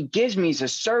 everything he gives me is a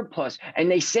surplus. And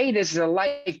they say this is a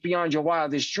life beyond your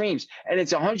wildest dreams. And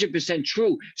it's 100%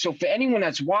 true. So for anyone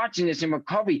that's watching this in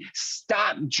recovery,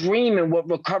 stop dreaming what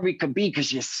recovery could be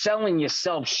because you're selling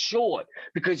yourself short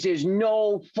because there's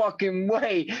no fucking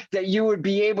way that you would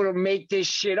be able to make this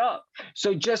shit up.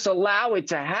 So just allow it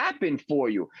to happen for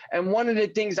you. And one of the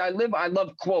things I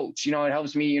love quotes, you know, it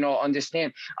helps me, you know,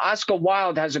 understand. Oscar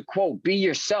Wilde has a quote, be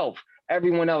yourself.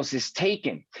 Everyone else is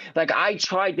taken. Like I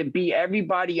tried to be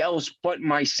everybody else but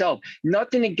myself.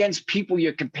 Nothing against people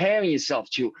you're comparing yourself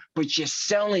to, but you're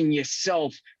selling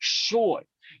yourself short.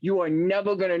 You are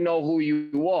never going to know who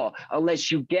you are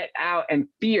unless you get out and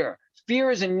fear.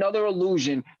 Fear is another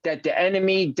illusion that the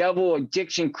enemy, devil,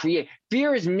 addiction create.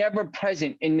 Fear is never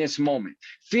present in this moment.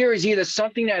 Fear is either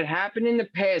something that happened in the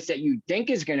past that you think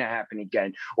is going to happen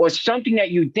again, or something that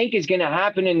you think is going to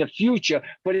happen in the future,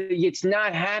 but it's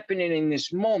not happening in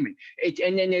this moment.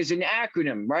 And then there's an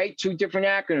acronym, right? 2 different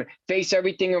acronyms, face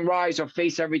everything and rise, or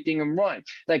face everything and run.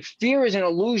 Like fear is an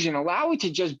illusion. Allow it to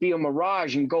just be a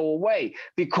mirage and go away,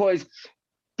 because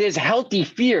there's healthy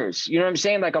fears. You know what I'm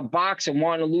saying? Like a boxer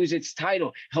wanting to lose its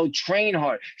title, he'll train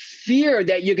hard. Fear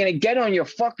that you're going to get on your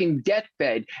fucking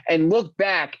deathbed and look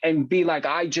back and be like,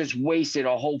 I just wasted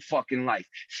a whole fucking life.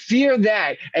 Fear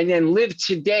that, and then live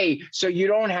today so you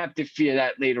don't have to fear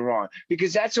that later on.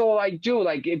 Because that's all I do.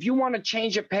 Like if you want to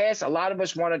change your past, a lot of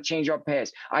us want to change our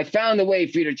past. I found a way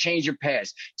for you to change your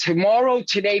past. Tomorrow,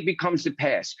 today becomes the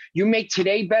past. You make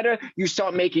today better, you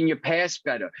start making your past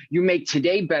better. You make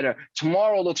today better.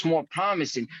 Tomorrow looks more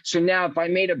promising. So now if I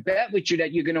made a bet with you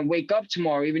that you're going to wake up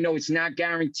tomorrow, even though it's not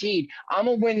guaranteed, I'm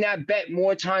going to win that bet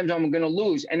more times than I'm going to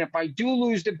lose. And if I do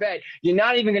lose the bet, you're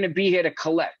not even going to be here to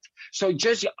collect. So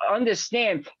just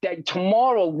understand that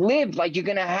tomorrow, live like you're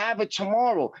going to have a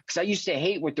tomorrow. Because I used to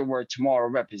hate what the word tomorrow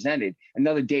represented.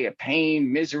 Another day of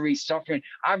pain, misery, suffering.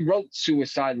 I wrote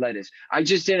suicide letters. I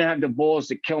just didn't have the balls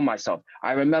to kill myself.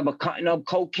 I remember cutting up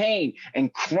cocaine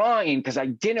and crying because I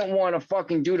didn't want to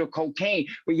fucking do the cocaine,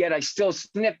 but yet I still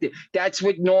sniffed it. That's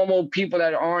what normal people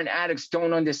that aren't addicts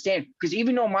don't understand. Because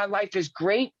even though my life is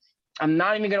great, I'm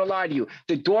not even going to lie to you.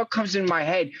 The door comes in my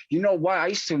head. You know why? I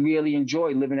used to really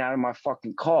enjoy living out of my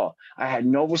fucking car. I had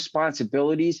no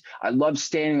responsibilities. I loved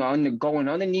going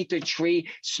underneath a tree,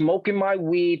 smoking my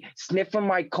weed, sniffing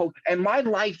my coke. And my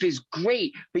life is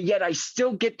great, but yet I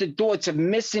still get the thoughts of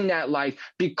missing that life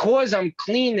because I'm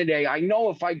clean today. I know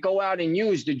if I go out and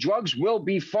use, the drugs will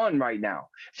be fun right now.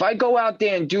 If I go out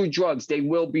there and do drugs, they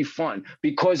will be fun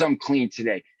because I'm clean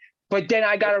today. But then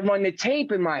I got to run the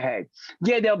tape in my head.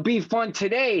 Yeah, they'll be fun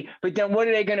today, but then what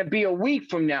are they going to be a week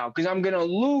from now? Because I'm going to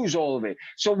lose all of it.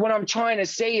 So what I'm trying to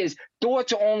say is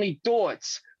thoughts are only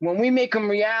thoughts. When we make them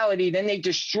reality, then they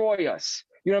destroy us.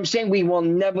 You know what I'm saying? We will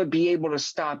never be able to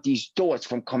stop these thoughts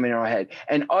from coming in our head.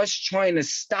 And us trying to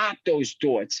stop those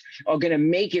thoughts are going to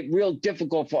make it real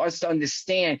difficult for us to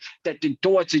understand that the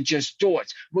thoughts are just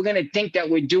thoughts. We're going to think that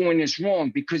we're doing this wrong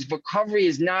because recovery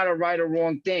is not a right or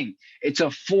wrong thing. It's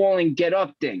a fall and get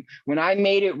up thing. When I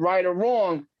made it right or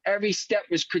wrong, every step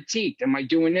was critiqued. Am I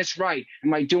doing this right?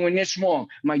 Am I doing this wrong?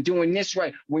 Am I doing this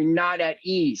right? We're not at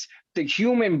ease. The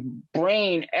human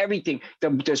brain, everything,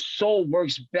 the soul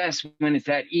works best when it's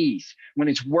at ease, when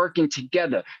it's working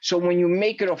together. So when you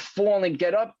make it a fall and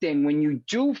get up thing, when you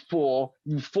do fall,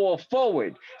 you fall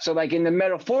forward. So like in the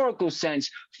metaphorical sense,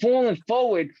 falling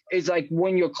forward is like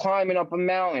when you're climbing up a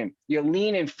mountain. You're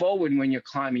leaning forward when you're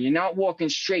climbing. You're not walking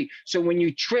straight. So when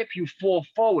you trip, you fall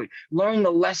forward. Learn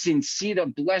the lesson, see the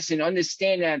blessing,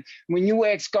 understand that when you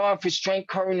ask God for strength,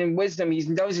 courage, and wisdom, he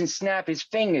doesn't snap his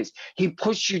fingers. He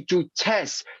puts you through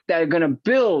tests that are going to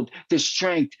build the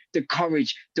strength, the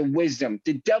courage, the wisdom.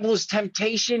 The devil's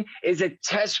temptation is a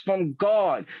test from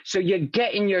God. So you're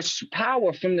getting your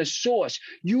power from the source.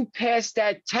 You pass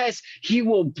that test, he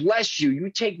will bless you.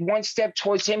 You take one step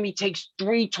towards him, he takes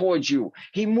 3 towards you.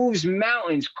 He moves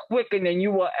mountains quicker than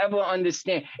you will ever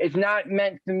understand. It's not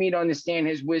meant for me to understand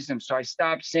his wisdom. So I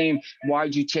stopped saying,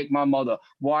 why'd you take my mother?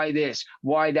 Why this?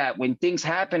 Why that? When things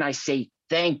happen, I say,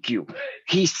 thank you.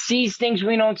 He sees things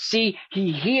we don't see.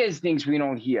 He hears things we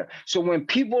don't hear. So when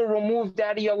people are removed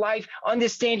out of your life,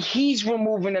 understand he's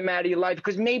removing them out of your life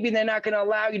because maybe they're not going to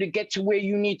allow you to get to where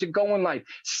you need to go in life.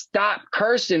 Stop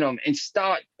cursing him and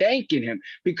start thanking him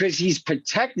because he's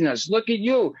protecting us. Look at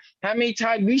you. How many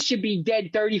times? We should be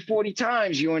dead 30, 40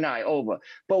 times, you and I, over.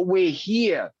 But we're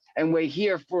here. And we're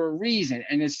here for a reason,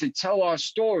 and it's to tell our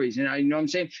stories. And you know what I'm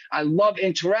saying? I love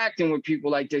interacting with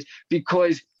people like this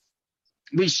because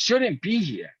we shouldn't be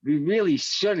here. We really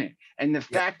shouldn't. And the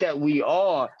fact that we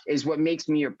are is what makes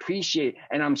me appreciate.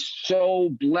 And I'm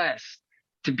so blessed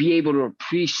to be able to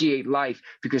appreciate life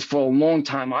because for a long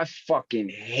time, I fucking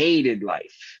hated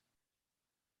life.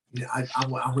 Yeah,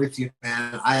 I'm with you,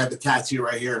 man. I have the tattoo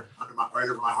right here right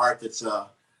over my heart. It's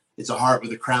a heart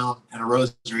with a crown and a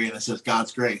rosary, and it says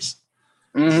God's grace.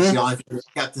 Mm-hmm. It's the only thing that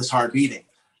kept this heart beating.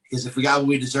 Because if we got what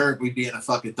we deserve, we'd be in a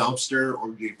fucking dumpster or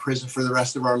we'd be in prison for the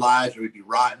rest of our lives, or we'd be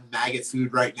rotten maggot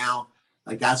food right now.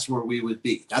 Like that's where we would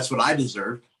be. That's what I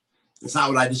deserved. It's not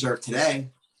what I deserve today.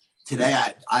 Today,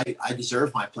 I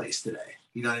deserve my place today.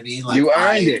 You know what I mean? Like you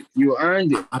earned it. You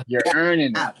earned it. You're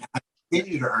earning it. I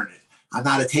continue to earn it. I'm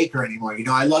not a taker anymore. You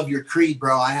know, I love your creed,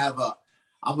 bro.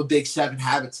 I'm a big 7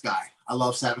 Habits guy. I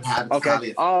love 7 Habits.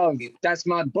 Okay. Oh, that's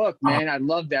my book, man. I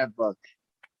love that book.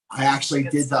 I actually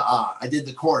did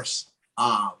the course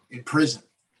in prison,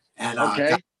 and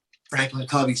got Franklin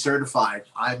Covey certified.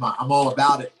 I'm all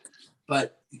about it.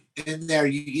 But in there,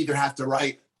 you either have to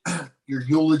write your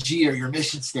eulogy or your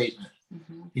mission statement.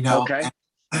 Mm-hmm. You know,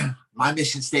 my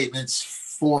mission statement's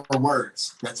 4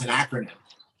 words. That's an acronym: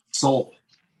 soul,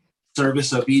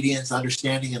 service, obedience,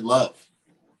 understanding, and love.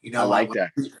 You know, I like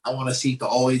that. I want to seek to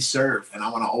always serve, and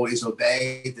I want to always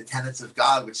obey the tenets of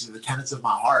God, which is the tenets of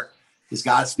my heart. Because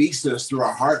God speaks to us through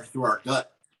our heart, through our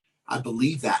gut. I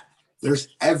believe that.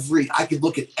 I could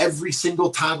look at every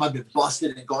single time I've been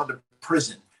busted and gone to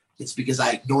prison. It's because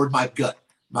I ignored my gut.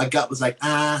 My gut was like,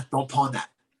 don't pawn that.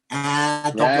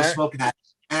 Don't go smoking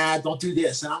that. Don't do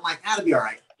this. And I'm like, it'll be all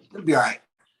right. It'll be all right.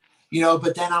 You know,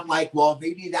 but then I'm like, well,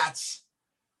 maybe that's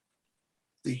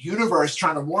the universe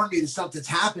trying to warn me that something's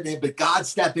happening, but God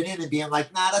stepping in and being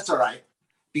like, that's all right.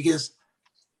 Because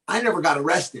I never got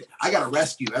arrested. I got a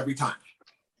rescue every time.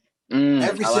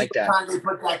 Every single time they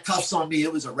put that cuffs on me,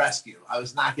 it was a rescue. I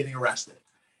was not getting arrested.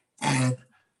 And,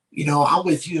 you know, I'm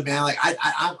with you, man. Like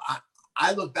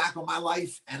I look back on my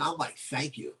life and I'm like,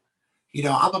 thank you. You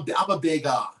know, I'm a big,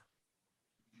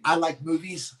 I like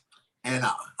movies, and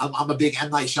I'm a big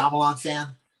M. Night Shyamalan fan.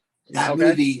 That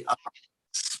movie,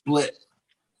 Split.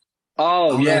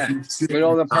 Oh yeah, with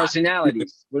all the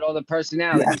personalities. With all the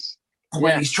personalities. Yeah.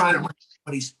 When he's trying to,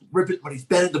 when he's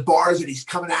bending the bars and he's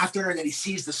coming after her, and then he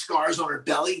sees the scars on her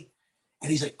belly, and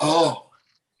he's like, oh,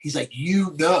 he's like,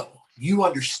 you know, you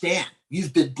understand.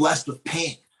 You've been blessed with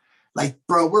pain. Like,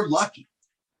 bro, we're lucky.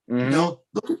 You know,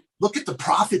 look at the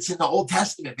prophets in the Old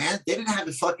Testament, man. They didn't have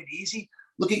it fucking easy.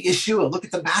 Look at Yeshua. Look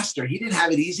at the master. He didn't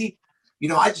have it easy. You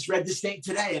know, I just read this thing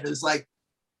today, and it was like,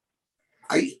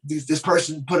 this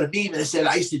person put a meme and it said,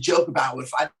 I used to joke about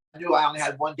if I knew I only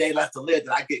had one day left to live,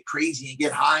 that I'd get crazy and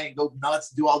get high and go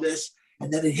nuts and do all this.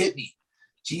 And then it hit me.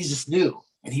 Jesus knew,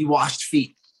 and he washed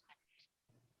feet.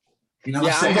 You know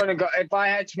what I'm saying? I'm going to go. If I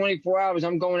had 24 hours,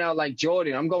 I'm going out like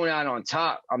Jordan. I'm going out on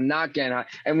top. I'm not getting high.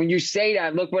 And when you say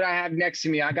that, look what I have next to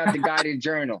me. I got the guided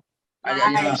journal. You know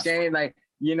what I'm saying? Like,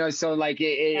 you know, so like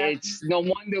it's no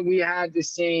wonder we had the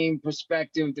same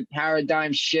perspective, the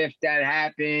paradigm shift that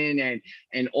happened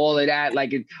and all of that.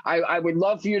 Like I would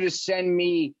love for you to send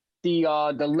me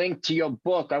the link to your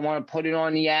book. I want to put it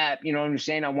on the app. You know what I'm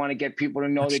saying? I want to get people to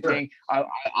know the thing.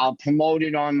 I'll promote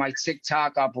it on my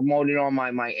TikTok. I'll promote it on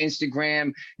my Instagram.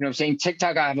 You know what I'm saying?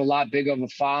 TikTok, I have a lot bigger of a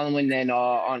following than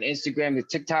on Instagram. The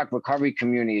TikTok recovery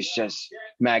community is just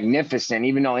magnificent,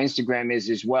 even though Instagram is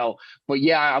as well. But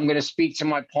yeah, I'm going to speak to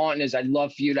my partners. I'd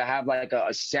love for you to have like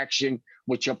a section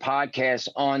with your podcast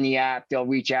on the app. They'll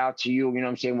reach out to you. You know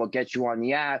what I'm saying? We'll get you on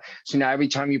the app. So now every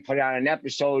time you put out an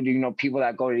episode, you know, people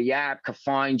that go to the app can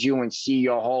find you and see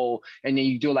your whole, and then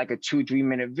you do like a 2-3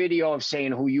 minute video of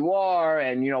saying who you are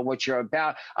and, you know, what you're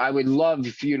about. I would love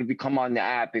for you to become on the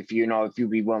app if you'd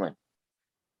be willing.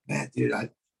 Man, dude, I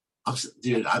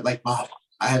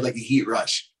had like a heat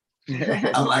rush.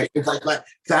 I'm like, it's like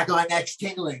back on my neck's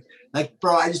tingling. Like,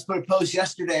 bro, I just put a post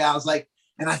yesterday. I was like,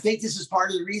 and I think this is part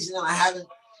of the reason that I haven't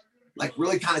like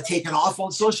really kind of taken off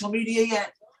on social media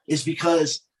yet, is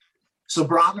because, so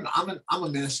bro, I'm a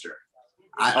minister.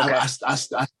 I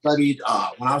studied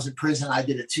when I was in prison. I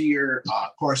did a 2-year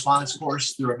correspondence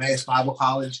course through Emmaus Bible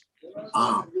College,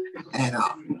 and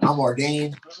I'm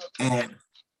ordained. And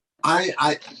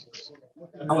I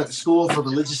went to school for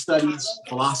religious studies,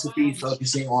 philosophy,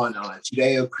 focusing on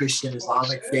Judeo-Christian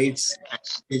Islamic faiths,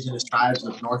 indigenous tribes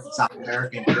of North and South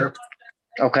America and Europe.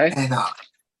 Okay. And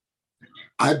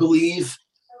I believe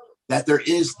that there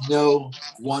is no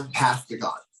one path to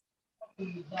God.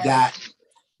 That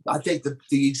I think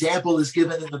the example is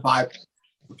given in the Bible.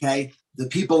 Okay. The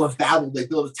people of Babel, they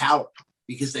built a tower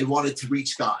because they wanted to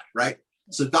reach God, right?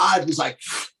 So God was like,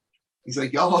 he's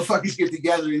like, y'all motherfuckers get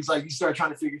together. He's like, you start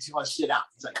trying to figure too much shit out.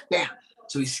 He's like, bam.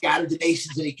 So he scattered the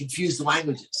nations and he confused the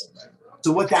languages.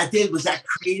 So what that did was that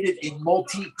created a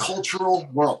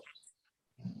multicultural world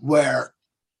where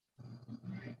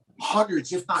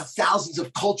hundreds, if not thousands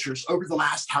of cultures over the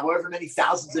last however many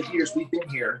thousands of years we've been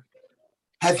here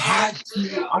have had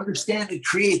to understand and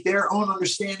create their own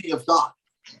understanding of God.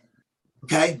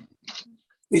 Okay?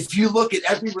 If you look at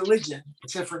every religion,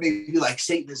 except for maybe like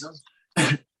Satanism,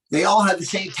 they all have the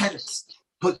same tenets.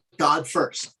 Put God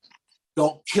first.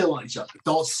 Don't kill each other.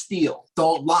 Don't steal.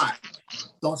 Don't lie.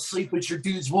 Don't sleep with your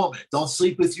dude's woman. Don't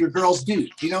sleep with your girl's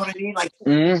dude. You know what I mean? Like,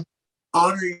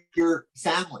 honor your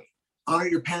family. Honor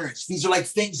your parents. These are like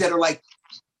things that are like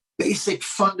basic,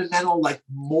 fundamental, like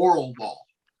moral law.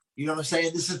 You know what I'm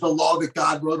saying? This is the law that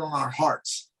God wrote on our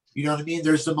hearts. You know what I mean?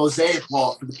 There's the Mosaic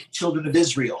law for the children of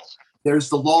Israel. There's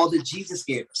the law that Jesus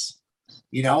gave us.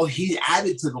 You know, he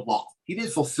added to the law. He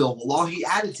didn't fulfill the law. He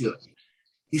added to it.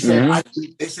 He said,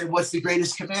 they said, what's the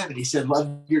greatest commandment? He said,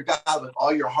 love your God with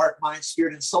all your heart, mind,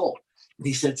 spirit, and soul. And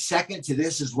he said, second to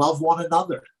this is love one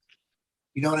another.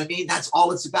 You know what I mean? That's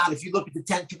all it's about. If you look at the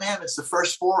 10 commandments, the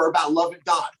first 4 are about loving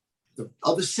God. The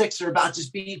other 6 are about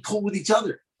just being cool with each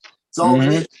other. It's all it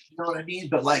is. You know what I mean?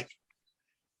 But like,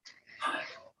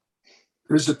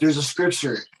 there's a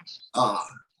scripture,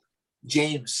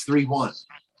 James 3:1.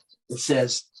 It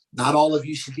says, not all of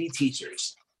you should be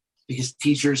teachers, because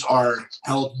teachers are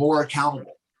held more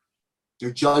accountable.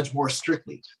 They're judged more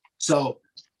strictly. So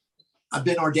I've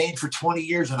been ordained for 20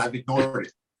 years and I've ignored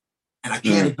it. And I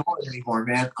can't ignore it anymore,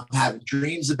 man. I'm having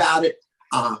dreams about it.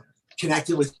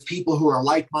 Connecting with people who are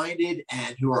like-minded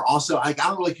and who are also, like, I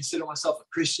don't really consider myself a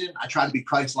Christian. I try to be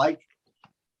Christ-like.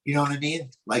 You know what I mean?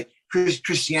 Like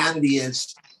Christianity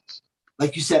is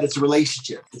like you said, it's a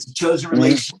relationship. It's a chosen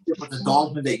relationship with a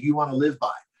dogma that you want to live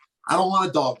by. I don't want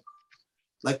a dogma.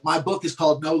 Like my book is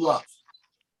called No Love.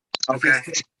 Okay.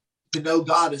 To know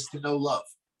God is to know love.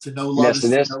 To know love is to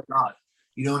know God.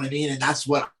 You know what I mean? And that's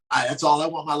that's all I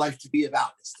want my life to be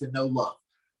about, is to know love,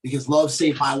 because love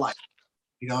saved my life.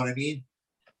 You know what I mean?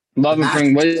 Love and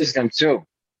bring wisdom too.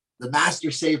 The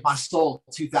master saved my soul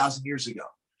 2,000 years ago.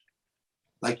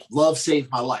 Like love saved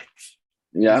my life.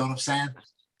 Yeah. You know what I'm saying?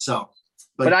 So,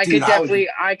 but I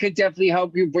could definitely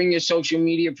help you bring your social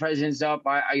media presence up.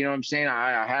 You know what I'm saying?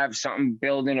 I have something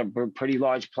building a pretty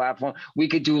large platform. We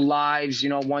could do lives, you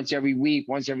know, once every week,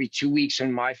 once every 2 weeks,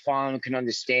 and my following can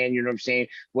understand, you know what I'm saying,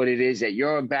 what it is that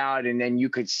you're about. And then you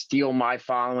could steal my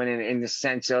following in the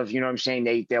sense of, you know what I'm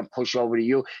saying, they'll push over to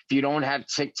you. If you don't have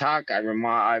TikTok,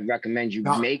 I recommend you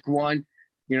make one.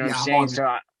 You know what I'm saying?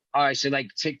 So all right, so like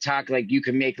TikTok, like you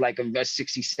can make like a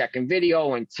 60-second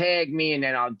video and tag me, and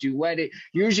then I'll duet it.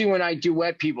 Usually when I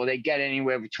duet people, they get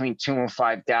anywhere between 2,000 and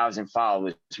 5,000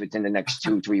 followers within the next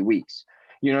 2-3 weeks.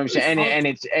 You know what I'm saying? And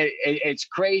it's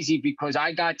crazy because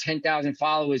I got 10,000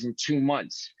 followers in 2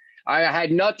 months. I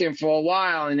had nothing for a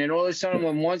while, and then all of a sudden,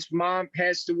 when once mom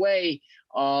passed away,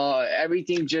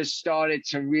 everything just started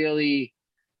to really.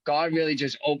 God really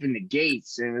just opened the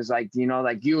gates, and it was like, you know,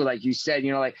 like you said,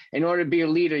 you know, like in order to be a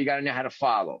leader, you got to know how to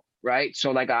follow, right?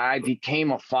 So like I became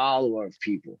a follower of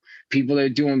people that are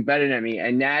doing better than me.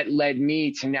 And that led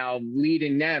me to now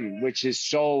leading them, which is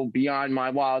so beyond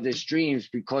my wildest dreams,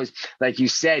 because like you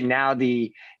said, now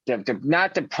the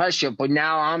not the pressure, but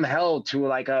now I'm held to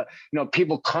like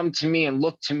people come to me and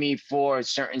look to me for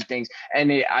certain things.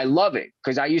 And I love it,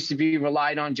 because I used to be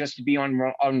relied on just to be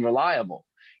unreliable.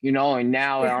 You know, and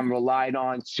now I'm relied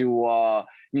on to,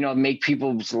 make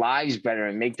people's lives better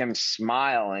and make them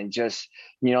smile, and just,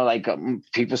 you know, like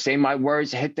people say my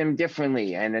words hit them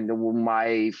differently, and then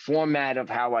my format of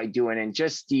how I do it, and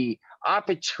just the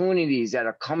opportunities that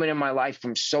are coming in my life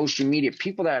from social media,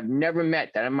 people that I've never met,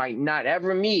 that I might not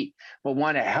ever meet, but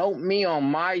want to help me on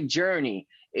my journey,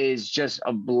 is just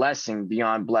a blessing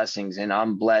beyond blessings. And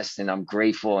I'm blessed and I'm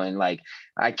grateful, and like,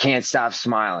 I can't stop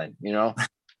smiling, you know?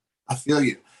 I feel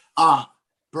you.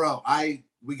 Bro,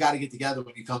 we got to get together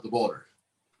when you come to Boulder.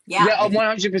 Yeah.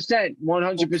 100%.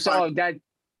 100%.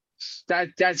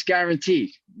 That's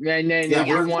guaranteed. And then if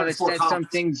you want to set some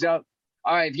things up,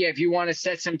 all right, if you want to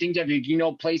set some things up, you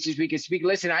know, places we can speak.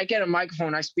 Listen, I get a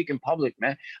microphone, I speak in public,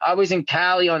 man. I was in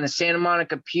Cali on the Santa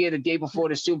Monica Pier the day before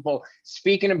the Super Bowl,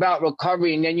 speaking about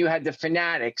recovery, and then you had the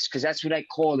fanatics, because that's what I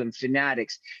call them,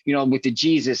 fanatics, you know, with the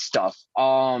Jesus stuff.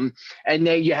 And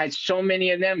then you had so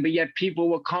many of them, but yet people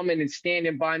were coming and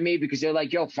standing by me, because they're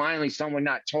like, yo, finally someone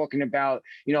not talking about,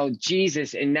 you know,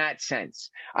 Jesus in that sense.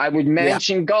 I would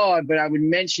mention God, but I would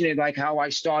mention it like how I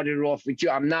started it off with you.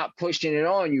 I'm not pushing it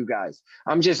on you guys.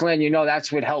 I'm just letting you know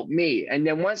that's what helped me. And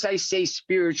then once I say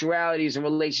spirituality is a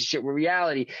relationship with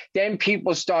reality, then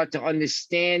people start to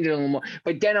understand it a little more.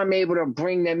 But then I'm able to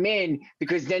bring them in,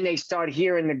 because then they start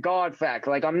hearing the God factor.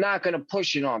 Like, I'm not going to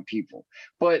push it on people,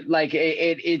 but like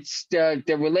it's the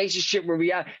relationship with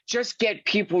reality. Just get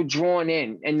people drawn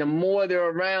in, and the more they're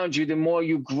around you, the more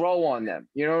you grow on them.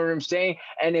 You know what I'm saying?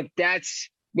 And if that's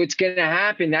what's going to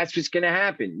happen, that's what's going to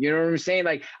happen. You know what I'm saying?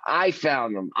 Like, I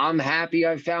found them. I'm happy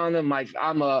I found them.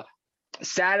 I'm a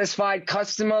satisfied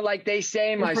customer, like they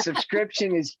say. My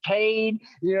subscription is paid.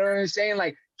 You know what I'm saying?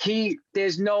 Like,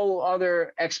 there's no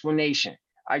other explanation.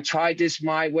 I tried this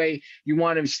my way. You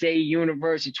want to stay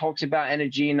universe. It talks about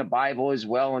energy in the Bible as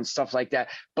well and stuff like that.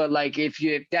 But like,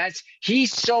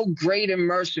 he's so great and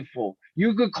merciful.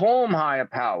 You could call him higher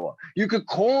power. You could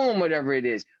call him whatever it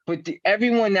is. But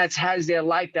everyone that has their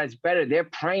life that's better, they're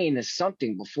praying to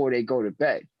something before they go to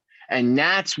bed. And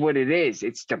that's what it is.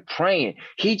 It's the praying.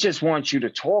 He just wants you to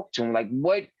talk to him. Like,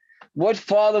 what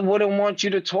father wouldn't want you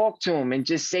to talk to him and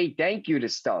just say thank you to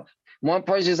stuff? One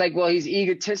person is like, well, he's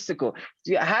egotistical.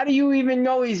 How do you even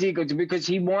know he's egotistical? Because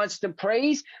he wants the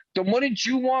praise? Then wouldn't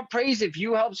you want praise if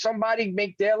you help somebody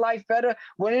make their life better?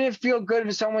 Wouldn't it feel good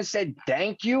if someone said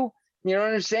thank you? You know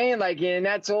what I'm saying? Like, and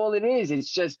that's all it is.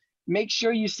 It's just make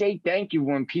sure you say thank you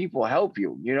when people help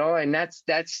you, you know, and that's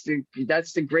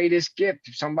the greatest gift,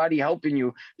 somebody helping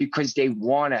you because they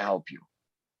want to help you.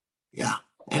 Yeah.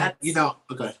 And, you know,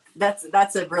 okay.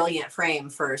 That's a brilliant frame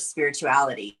for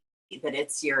spirituality, that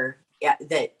it's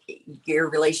that your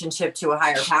relationship to a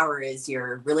higher power is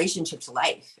your relationship to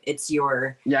life. It's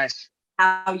your,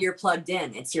 how you're plugged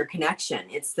in. It's your connection.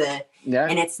 It's and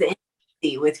it's the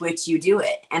intensity with which you do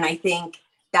it. And I think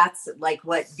that's like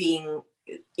what being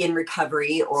in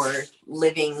recovery or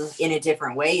living in a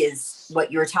different way is,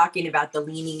 what you're talking about, the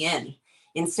leaning in.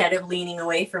 instead of leaning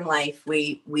away from life,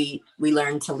 we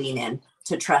learn to lean in,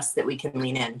 to trust that we can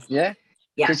lean in. Yeah.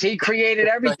 Yeah. Because he created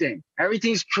everything.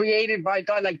 Everything's created by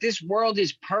God. Like, this world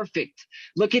is perfect.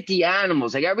 Look at the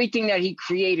animals. Like, everything that he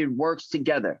created works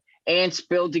together. Ants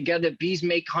build together, bees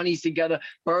make honeys together,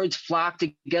 birds flock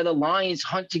together, lions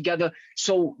hunt together.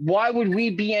 So why would we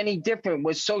be any different?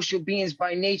 We're social beings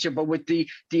by nature, but with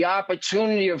the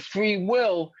opportunity of free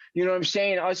will, you know what I'm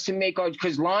saying? Us to make our,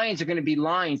 because lions are going to be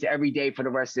lions every day for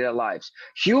the rest of their lives.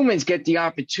 Humans get the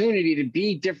opportunity to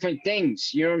be different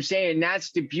things. You know what I'm saying? And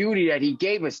that's the beauty that he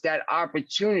gave us, that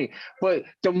opportunity. But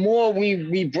the more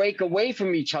we break away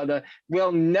from each other,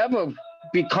 we'll never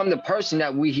become the person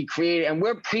that he created, and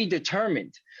we're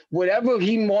predetermined. Whatever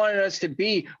he wanted us to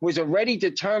be was already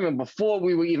determined before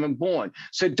we were even born.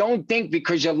 So don't think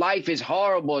because your life is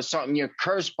horrible or something, you're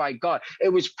cursed by God. It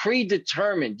was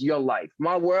predetermined, your life.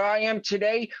 Where I am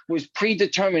today was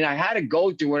predetermined. I had to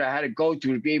go through what I had to go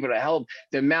through to be able to help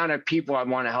the amount of people I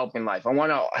want to help in life. I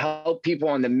want to help people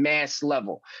on the mass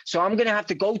level. So I'm going to have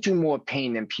to go through more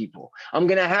pain than people. I'm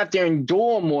going to have to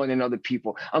endure more than other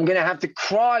people. I'm going to have to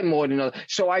cry more than others,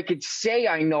 so I could say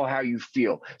I know how you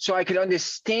feel, so I could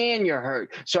understand your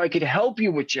hurt, so I could help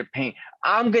you with your pain.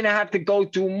 I'm going to have to go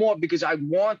through more because I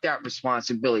want that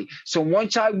responsibility. So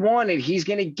once I want it, he's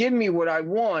going to give me what I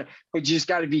want, but you just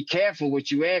got to be careful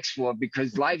what you ask for,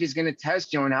 because life is going to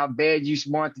test you on how bad you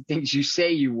want the things you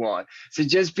say you want. So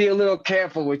just be a little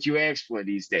careful what you ask for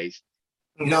these days.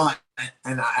 You know,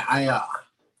 and I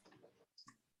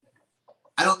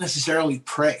don't necessarily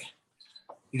pray.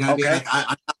 You know what I mean?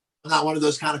 Like, I'm not one of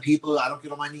those kind of people. I don't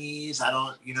get on my knees. I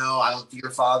don't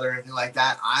Dear Father, or anything like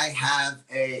that. I have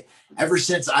ever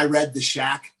since I read The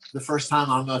Shack the first time,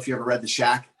 I don't know if you ever read The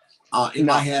Shack. In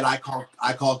my head, I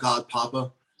call God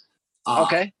Papa.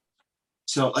 Okay.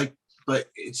 So but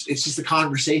it's just a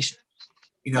conversation.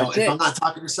 You know, I'm not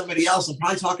talking to somebody else, I'm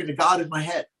probably talking to God in my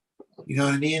head. You know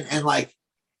what I mean? And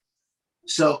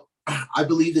so I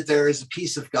believe that there is a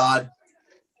piece of God,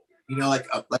 you know, like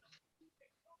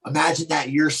imagine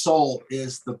that your soul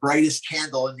is the brightest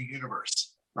candle in the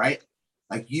universe, right?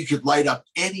 Like, you could light up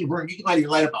any room. You might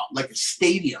even light up like a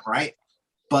stadium, right?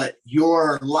 But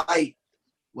your light,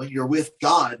 when you're with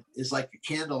God, is like a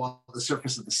candle on the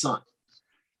surface of the sun.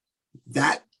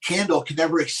 That candle can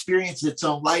never experience its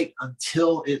own light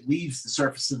until it leaves the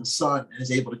surface of the sun and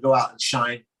is able to go out and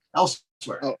shine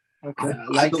elsewhere. Oh, okay.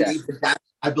 I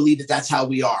believe that that's how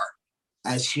we are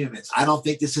as humans. I don't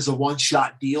think this is a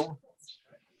one-shot deal.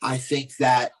 I think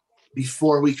that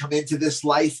before we come into this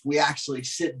life, we actually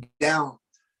sit down.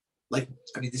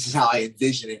 This is how I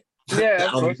envision it. Yeah,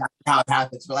 I don't know how it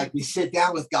happens, but we sit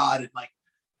down with God, and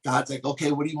God's like,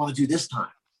 okay, what do you want to do this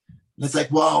time? And it's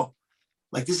like, well,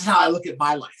 this is how I look at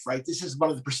my life, right? This is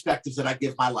one of the perspectives that I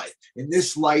give my life. In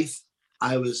this life,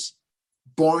 I was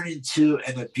born into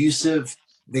an abusive,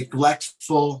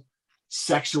 neglectful,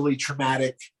 sexually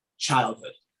traumatic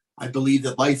childhood. I believe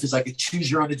that life is like a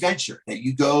choose your own adventure, that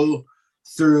you go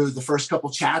through the first couple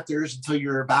chapters until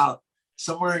you're about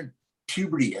somewhere in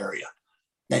puberty area,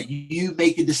 that you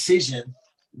make a decision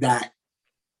that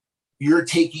you're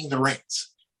taking the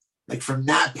reins. Like, from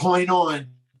that point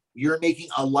on, you're making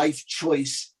a life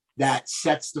choice that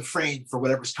sets the frame for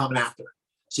whatever's coming after.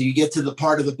 So you get to the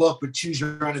part of the book with choose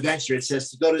your own adventure. It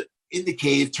says to go in the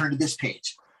cave, turn to this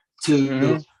page.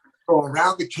 To go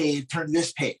around the cave, turn to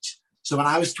this page. So when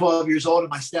I was 12 years old and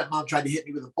my stepmom tried to hit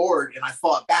me with a board and I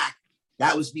fought back,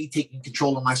 that was me taking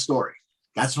control of my story.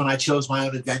 That's when I chose my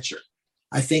own adventure.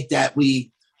 I think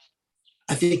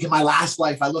in my last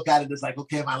life, I look at it as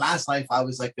okay, in my last life, I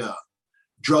was like a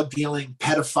drug dealing,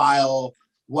 pedophile,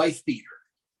 wife beater.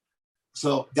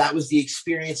 So that was the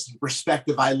experience and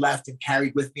perspective I left and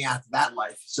carried with me after that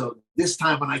life. So this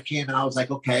time when I came and I was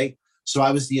like, okay, so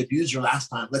I was the abuser last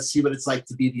time. Let's see what it's like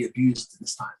to be the abused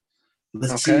this time.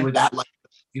 Let's see what that like.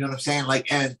 You know what I'm saying?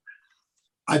 And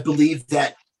I believe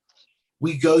that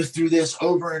we go through this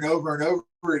over and over and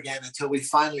over again until we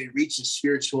finally reach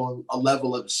a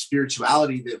level of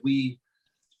spirituality that we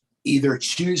either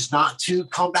choose not to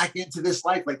come back into this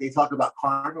life. Like they talk about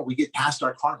karma, we get past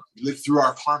our karma, we live through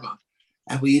our karma,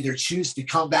 and we either choose to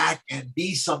come back and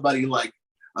be somebody like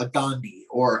a Gandhi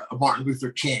or a Martin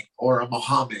Luther King or a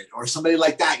Muhammad or somebody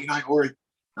like that, or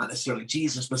not necessarily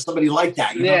Jesus, but somebody like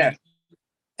that, you know what I mean?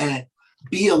 And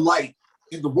be a light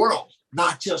in the world,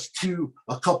 not just to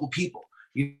a couple people.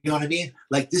 You know what I mean?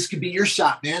 This could be your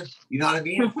shot, man. You know what I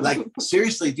mean?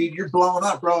 Seriously, dude, you're blowing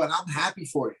up, bro. And I'm happy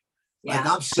for you. Yeah.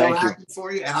 I'm so happy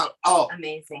for you. And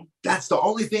amazing. That's the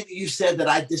only thing that you said that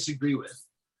I disagree with.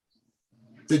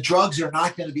 The drugs are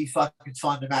not going to be fucking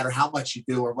fun no matter how much you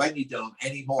do or when you do them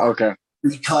anymore. Okay.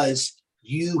 Because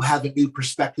you have a new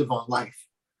perspective on life.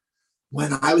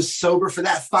 When I was sober for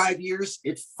that 5 years,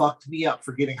 it fucked me up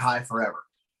for getting high forever.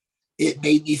 It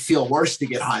made me feel worse to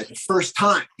get high the first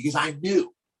time because I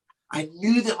knew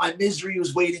that my misery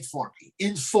was waiting for me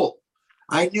in full.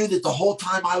 I knew that the whole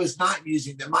time I was not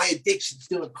using, that my addiction's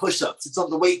doing push-ups. It's on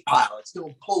the weight pile. It's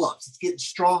doing pull-ups. It's getting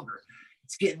stronger.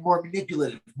 It's getting more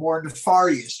manipulative, more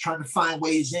nefarious, trying to find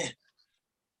ways in.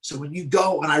 So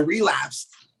when I relapsed,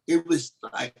 it was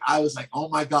like, I was like, oh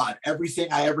my God,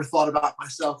 everything I ever thought about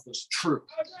myself was true.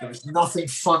 There was nothing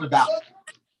fun about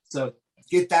it. So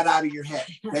get that out of your head.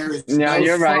 There is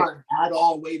no fun at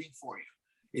all waiting for you.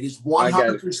 It is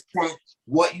 100%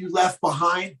 what you left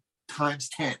behind times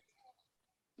 10.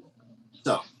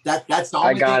 So that's the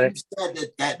only thing you said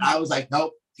that I was like,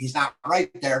 nope, he's not right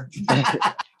there.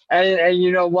 and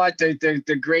you know what?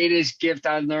 The greatest gift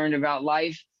I learned about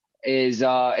life is,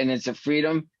 and it's a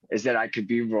freedom, is that I could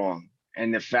be wrong.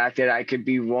 And the fact that I could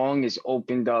be wrong has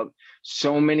opened up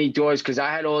so many doors, because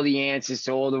I had all the answers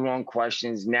to all the wrong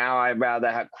questions. Now I'd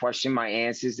rather question my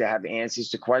answers to have answers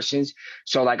to questions.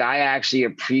 So like, I actually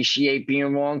appreciate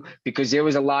being wrong, because there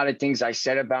was a lot of things I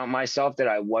said about myself that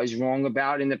I was wrong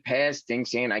about in the past,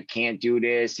 things saying I can't do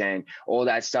this and all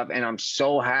that stuff. And I'm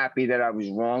so happy that I was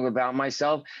wrong about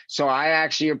myself. So I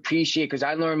actually appreciate, because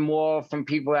I learn more from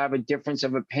people that have a difference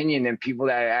of opinion than people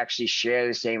that actually share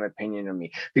the same opinion of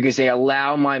me, because they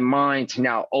allow my mind to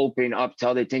now open up to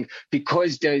other things.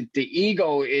 Because the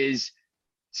ego is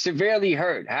severely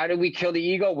hurt. How do we kill the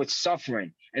ego? With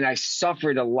suffering. And I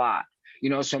suffered a lot,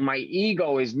 so my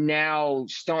ego is now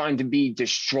starting to be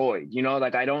destroyed.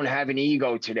 Like, I don't have an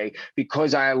ego today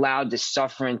because I allowed the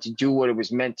suffering to do what it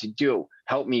was meant to do,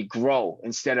 help me grow,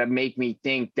 instead of make me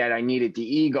think that I needed the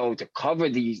ego to cover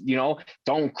these,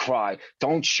 don't cry,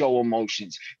 don't show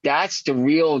emotions. That's the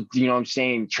real,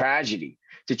 tragedy.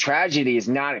 The tragedy is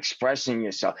not expressing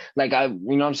yourself. Like,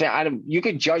 you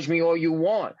could judge me all you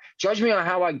want. Judge me on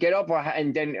how I get up,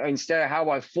 and then instead of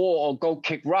how I fall or go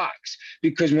kick rocks.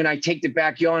 Because when I take the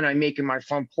backyard and I make it my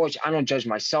front porch, I don't judge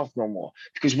myself no more.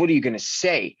 Because what are you going to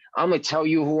say? I'm going to tell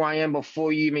you who I am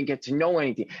before you even get to know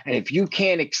anything. And if you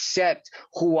can't accept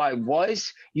who I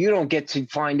was, you don't get to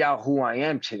find out who I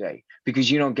am today.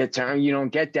 Because you don't get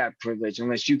that privilege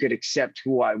unless you could accept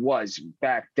who I was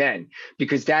back then,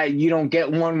 because that you don't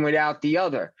get one without the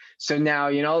other. So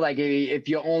now, like, if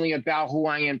you're only about who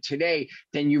I am today,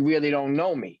 then you really don't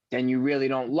know me. Then you really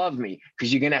don't love me,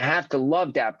 because you're going to have to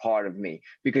love that part of me,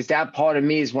 because that part of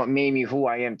me is what made me who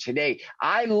I am today.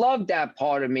 I love that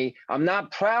part of me. I'm not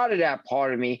proud of that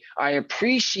part of me. I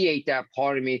appreciate that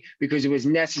part of me because it was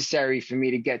necessary for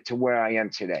me to get to where I am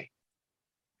today.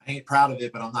 I ain't proud of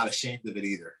it, but I'm not ashamed of it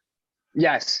either.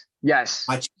 Yes.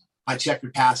 My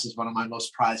checkered past is one of my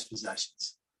most prized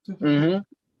possessions. Mm-hmm.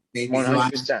 Maybe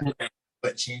 100%.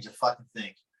 But change a fucking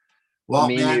thing. Well,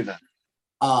 me neither.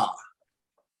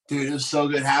 Dude, it was so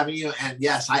good having you. And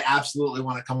yes, I absolutely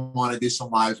want to come on and do some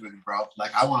lives with you, bro.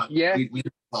 Like, I want to. Yeah. We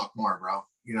talk more, bro.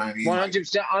 You know what I mean?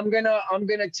 100%. I'm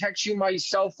gonna text you my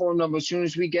cell phone number as soon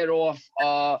as we get off.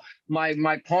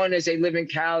 My partners, they live in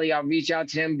Cali. I'll reach out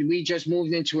to them. We just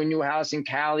moved into a new house in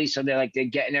Cali, so they're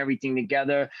getting everything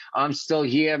together. I'm still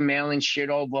here mailing shit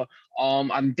over.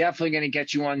 I'm definitely going to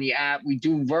get you on the app. We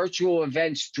do virtual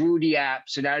events through the app,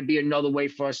 so that'd be another way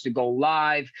for us to go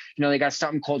live. They got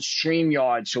something called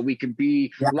StreamYard, so we could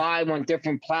be live on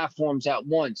different platforms at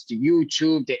once, the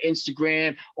YouTube, the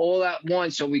Instagram, all at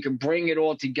once, so we can bring it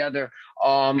all together.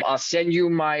 I'll send you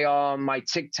my my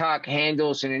TikTok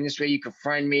handles, and in this way you can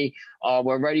friend me.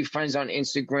 We're already friends on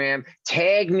Instagram.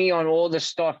 Tag me on all the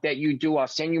stuff that you do. I'll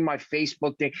send you my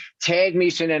Facebook thing. Tag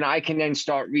me, so then I can then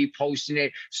start reposting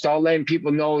it. Start letting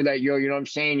people know that you're,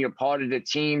 you're part of the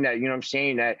team, that,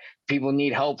 that people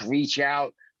need help, reach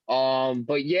out.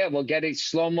 But yeah, we'll get it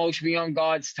slow motion, be on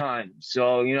God's time.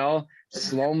 So,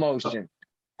 slow motion.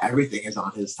 Everything is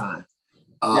on his time.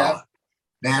 Yeah.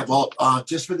 Man, well,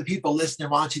 just for the people listening,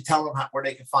 why don't you tell them where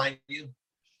they can find you?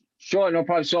 Sure, no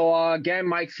problem. So again,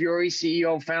 Mike Fiore,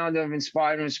 CEO, founder of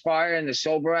Inspire to Inspire and the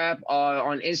Sober app.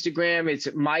 On Instagram, it's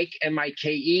Mike,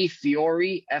 M-I-K-E,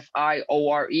 Fiore,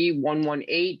 F-I-O-R-E,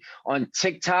 118. On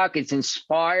TikTok, it's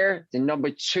Inspire, the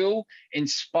number 2,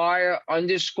 Inspire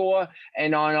 _.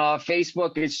 And on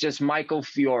Facebook, it's just Michael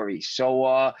Fiore. So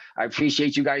I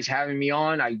appreciate you guys having me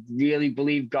on. I really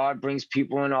believe God brings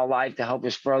people in our life to help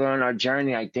us further on our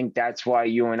journey. I think that's why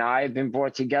you and I have been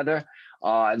brought together.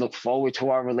 I look forward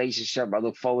to our relationship. I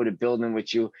look forward to building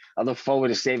with you. I look forward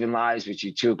to saving lives with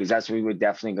you too, because that's what we're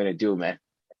definitely going to do, man.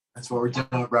 That's what we're doing,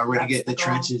 bro. We're going to get in the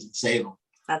trenches and save them.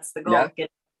 That's the goal. Yeah.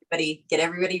 Get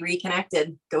everybody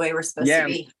reconnected the way we're supposed to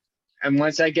be. And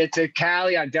once I get to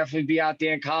Cali, I'll definitely be out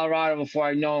there in Colorado before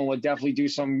I know, and we'll definitely do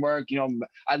some work. You know,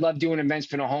 I love doing events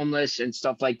for the homeless and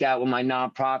stuff like that with my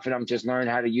nonprofit. I'm just learning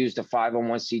how to use the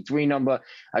 501c3 number.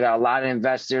 I got a lot of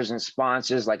investors and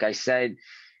sponsors. Like I said,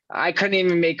 I couldn't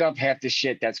even make up half the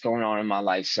shit that's going on in my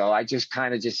life. So I just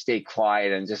kind of just stay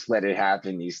quiet and just let it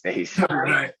happen these days. All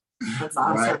right. That's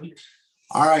awesome.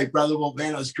 All right, brother. Well,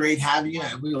 man, it was great having you,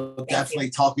 and we will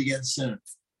definitely talk again soon.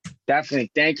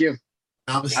 Definitely. Thank you.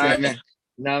 Namaste. All right, man.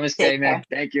 Namaste, man.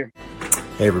 Thank you.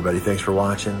 Hey, everybody. Thanks for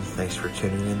watching. Thanks for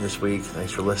tuning in this week.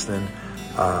 Thanks for listening.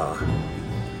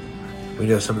 We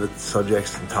know some of the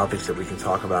subjects and topics that we can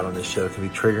talk about on this show can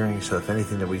be triggering. So if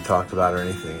anything that we talked about or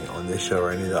anything on this show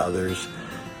or any of the others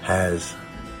has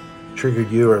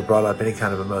triggered you or brought up any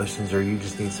kind of emotions, or you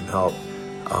just need some help,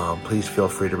 please feel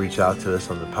free to reach out to us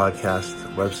on the podcast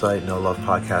website,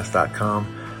 nolovepodcast.com,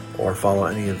 or follow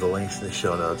any of the links in the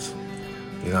show notes.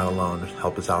 You're not alone.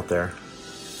 Help us out there.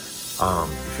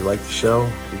 If you like the show,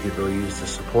 we could really use the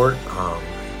support.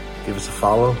 Give us a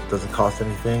follow. It doesn't cost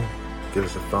anything. Give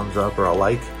us a thumbs up or a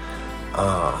like.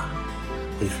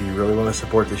 If you really want to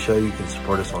support the show, you can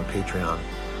support us on Patreon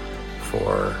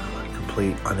for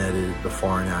complete unedited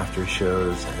before and after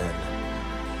shows and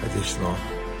additional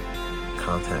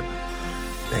content.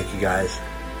 Thank you guys.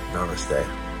 Namaste.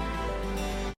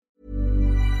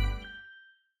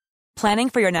 Planning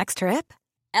for your next trip?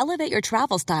 Elevate your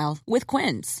travel style with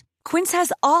Quince. Quince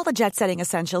has all the jet-setting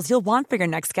essentials you'll want for your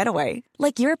next getaway,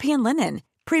 like European linen,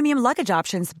 premium luggage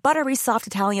options, buttery soft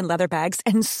Italian leather bags,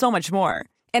 and so much more.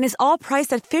 And is all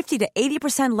priced at 50 to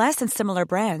 80% less than similar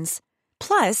brands.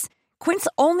 Plus, Quince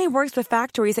only works with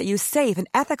factories that use safe and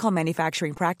ethical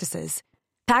manufacturing practices.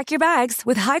 Pack your bags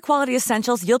with high-quality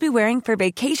essentials you'll be wearing for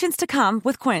vacations to come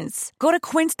with Quince. Go to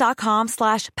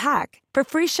quince.com/pack for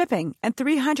free shipping and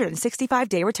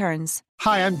 365-day returns.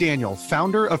 Hi, I'm Daniel,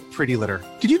 founder of Pretty Litter.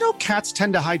 Did you know cats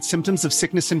tend to hide symptoms of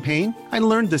sickness and pain? I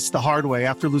learned this the hard way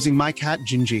after losing my cat,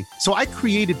 Gingy. So I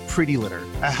created Pretty Litter,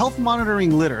 a health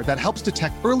monitoring litter that helps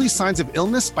detect early signs of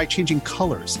illness by changing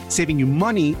colors, saving you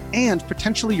money and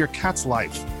potentially your cat's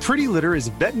life. Pretty Litter is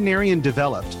veterinarian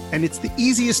developed, and it's the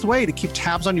easiest way to keep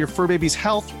tabs on your fur baby's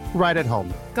health right at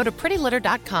home. Go to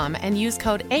prettylitter.com and use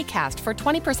code ACAST for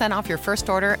 20% off your first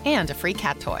order and a free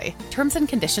cat toy. Terms and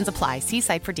conditions apply. See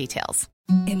site for details.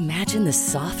 Imagine the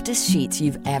softest sheets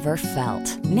you've ever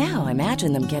felt. Now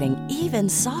imagine them getting even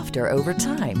softer over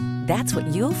time. That's what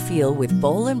you'll feel with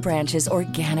Boll & Branch's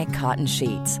organic cotton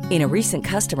sheets. In a recent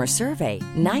customer survey,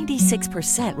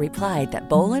 96% replied that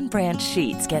Boll & Branch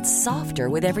sheets get softer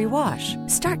with every wash.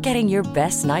 Start getting your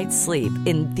best night's sleep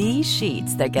in these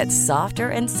sheets that get softer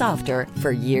and softer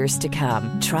for years to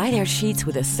come. Try their sheets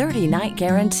with a 30-night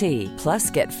guarantee. Plus,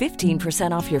 get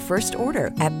 15% off your first order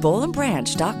at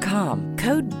bollandbranch.com.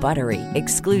 Code BUTTERY.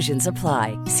 Exclusions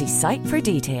apply. See site for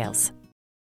details.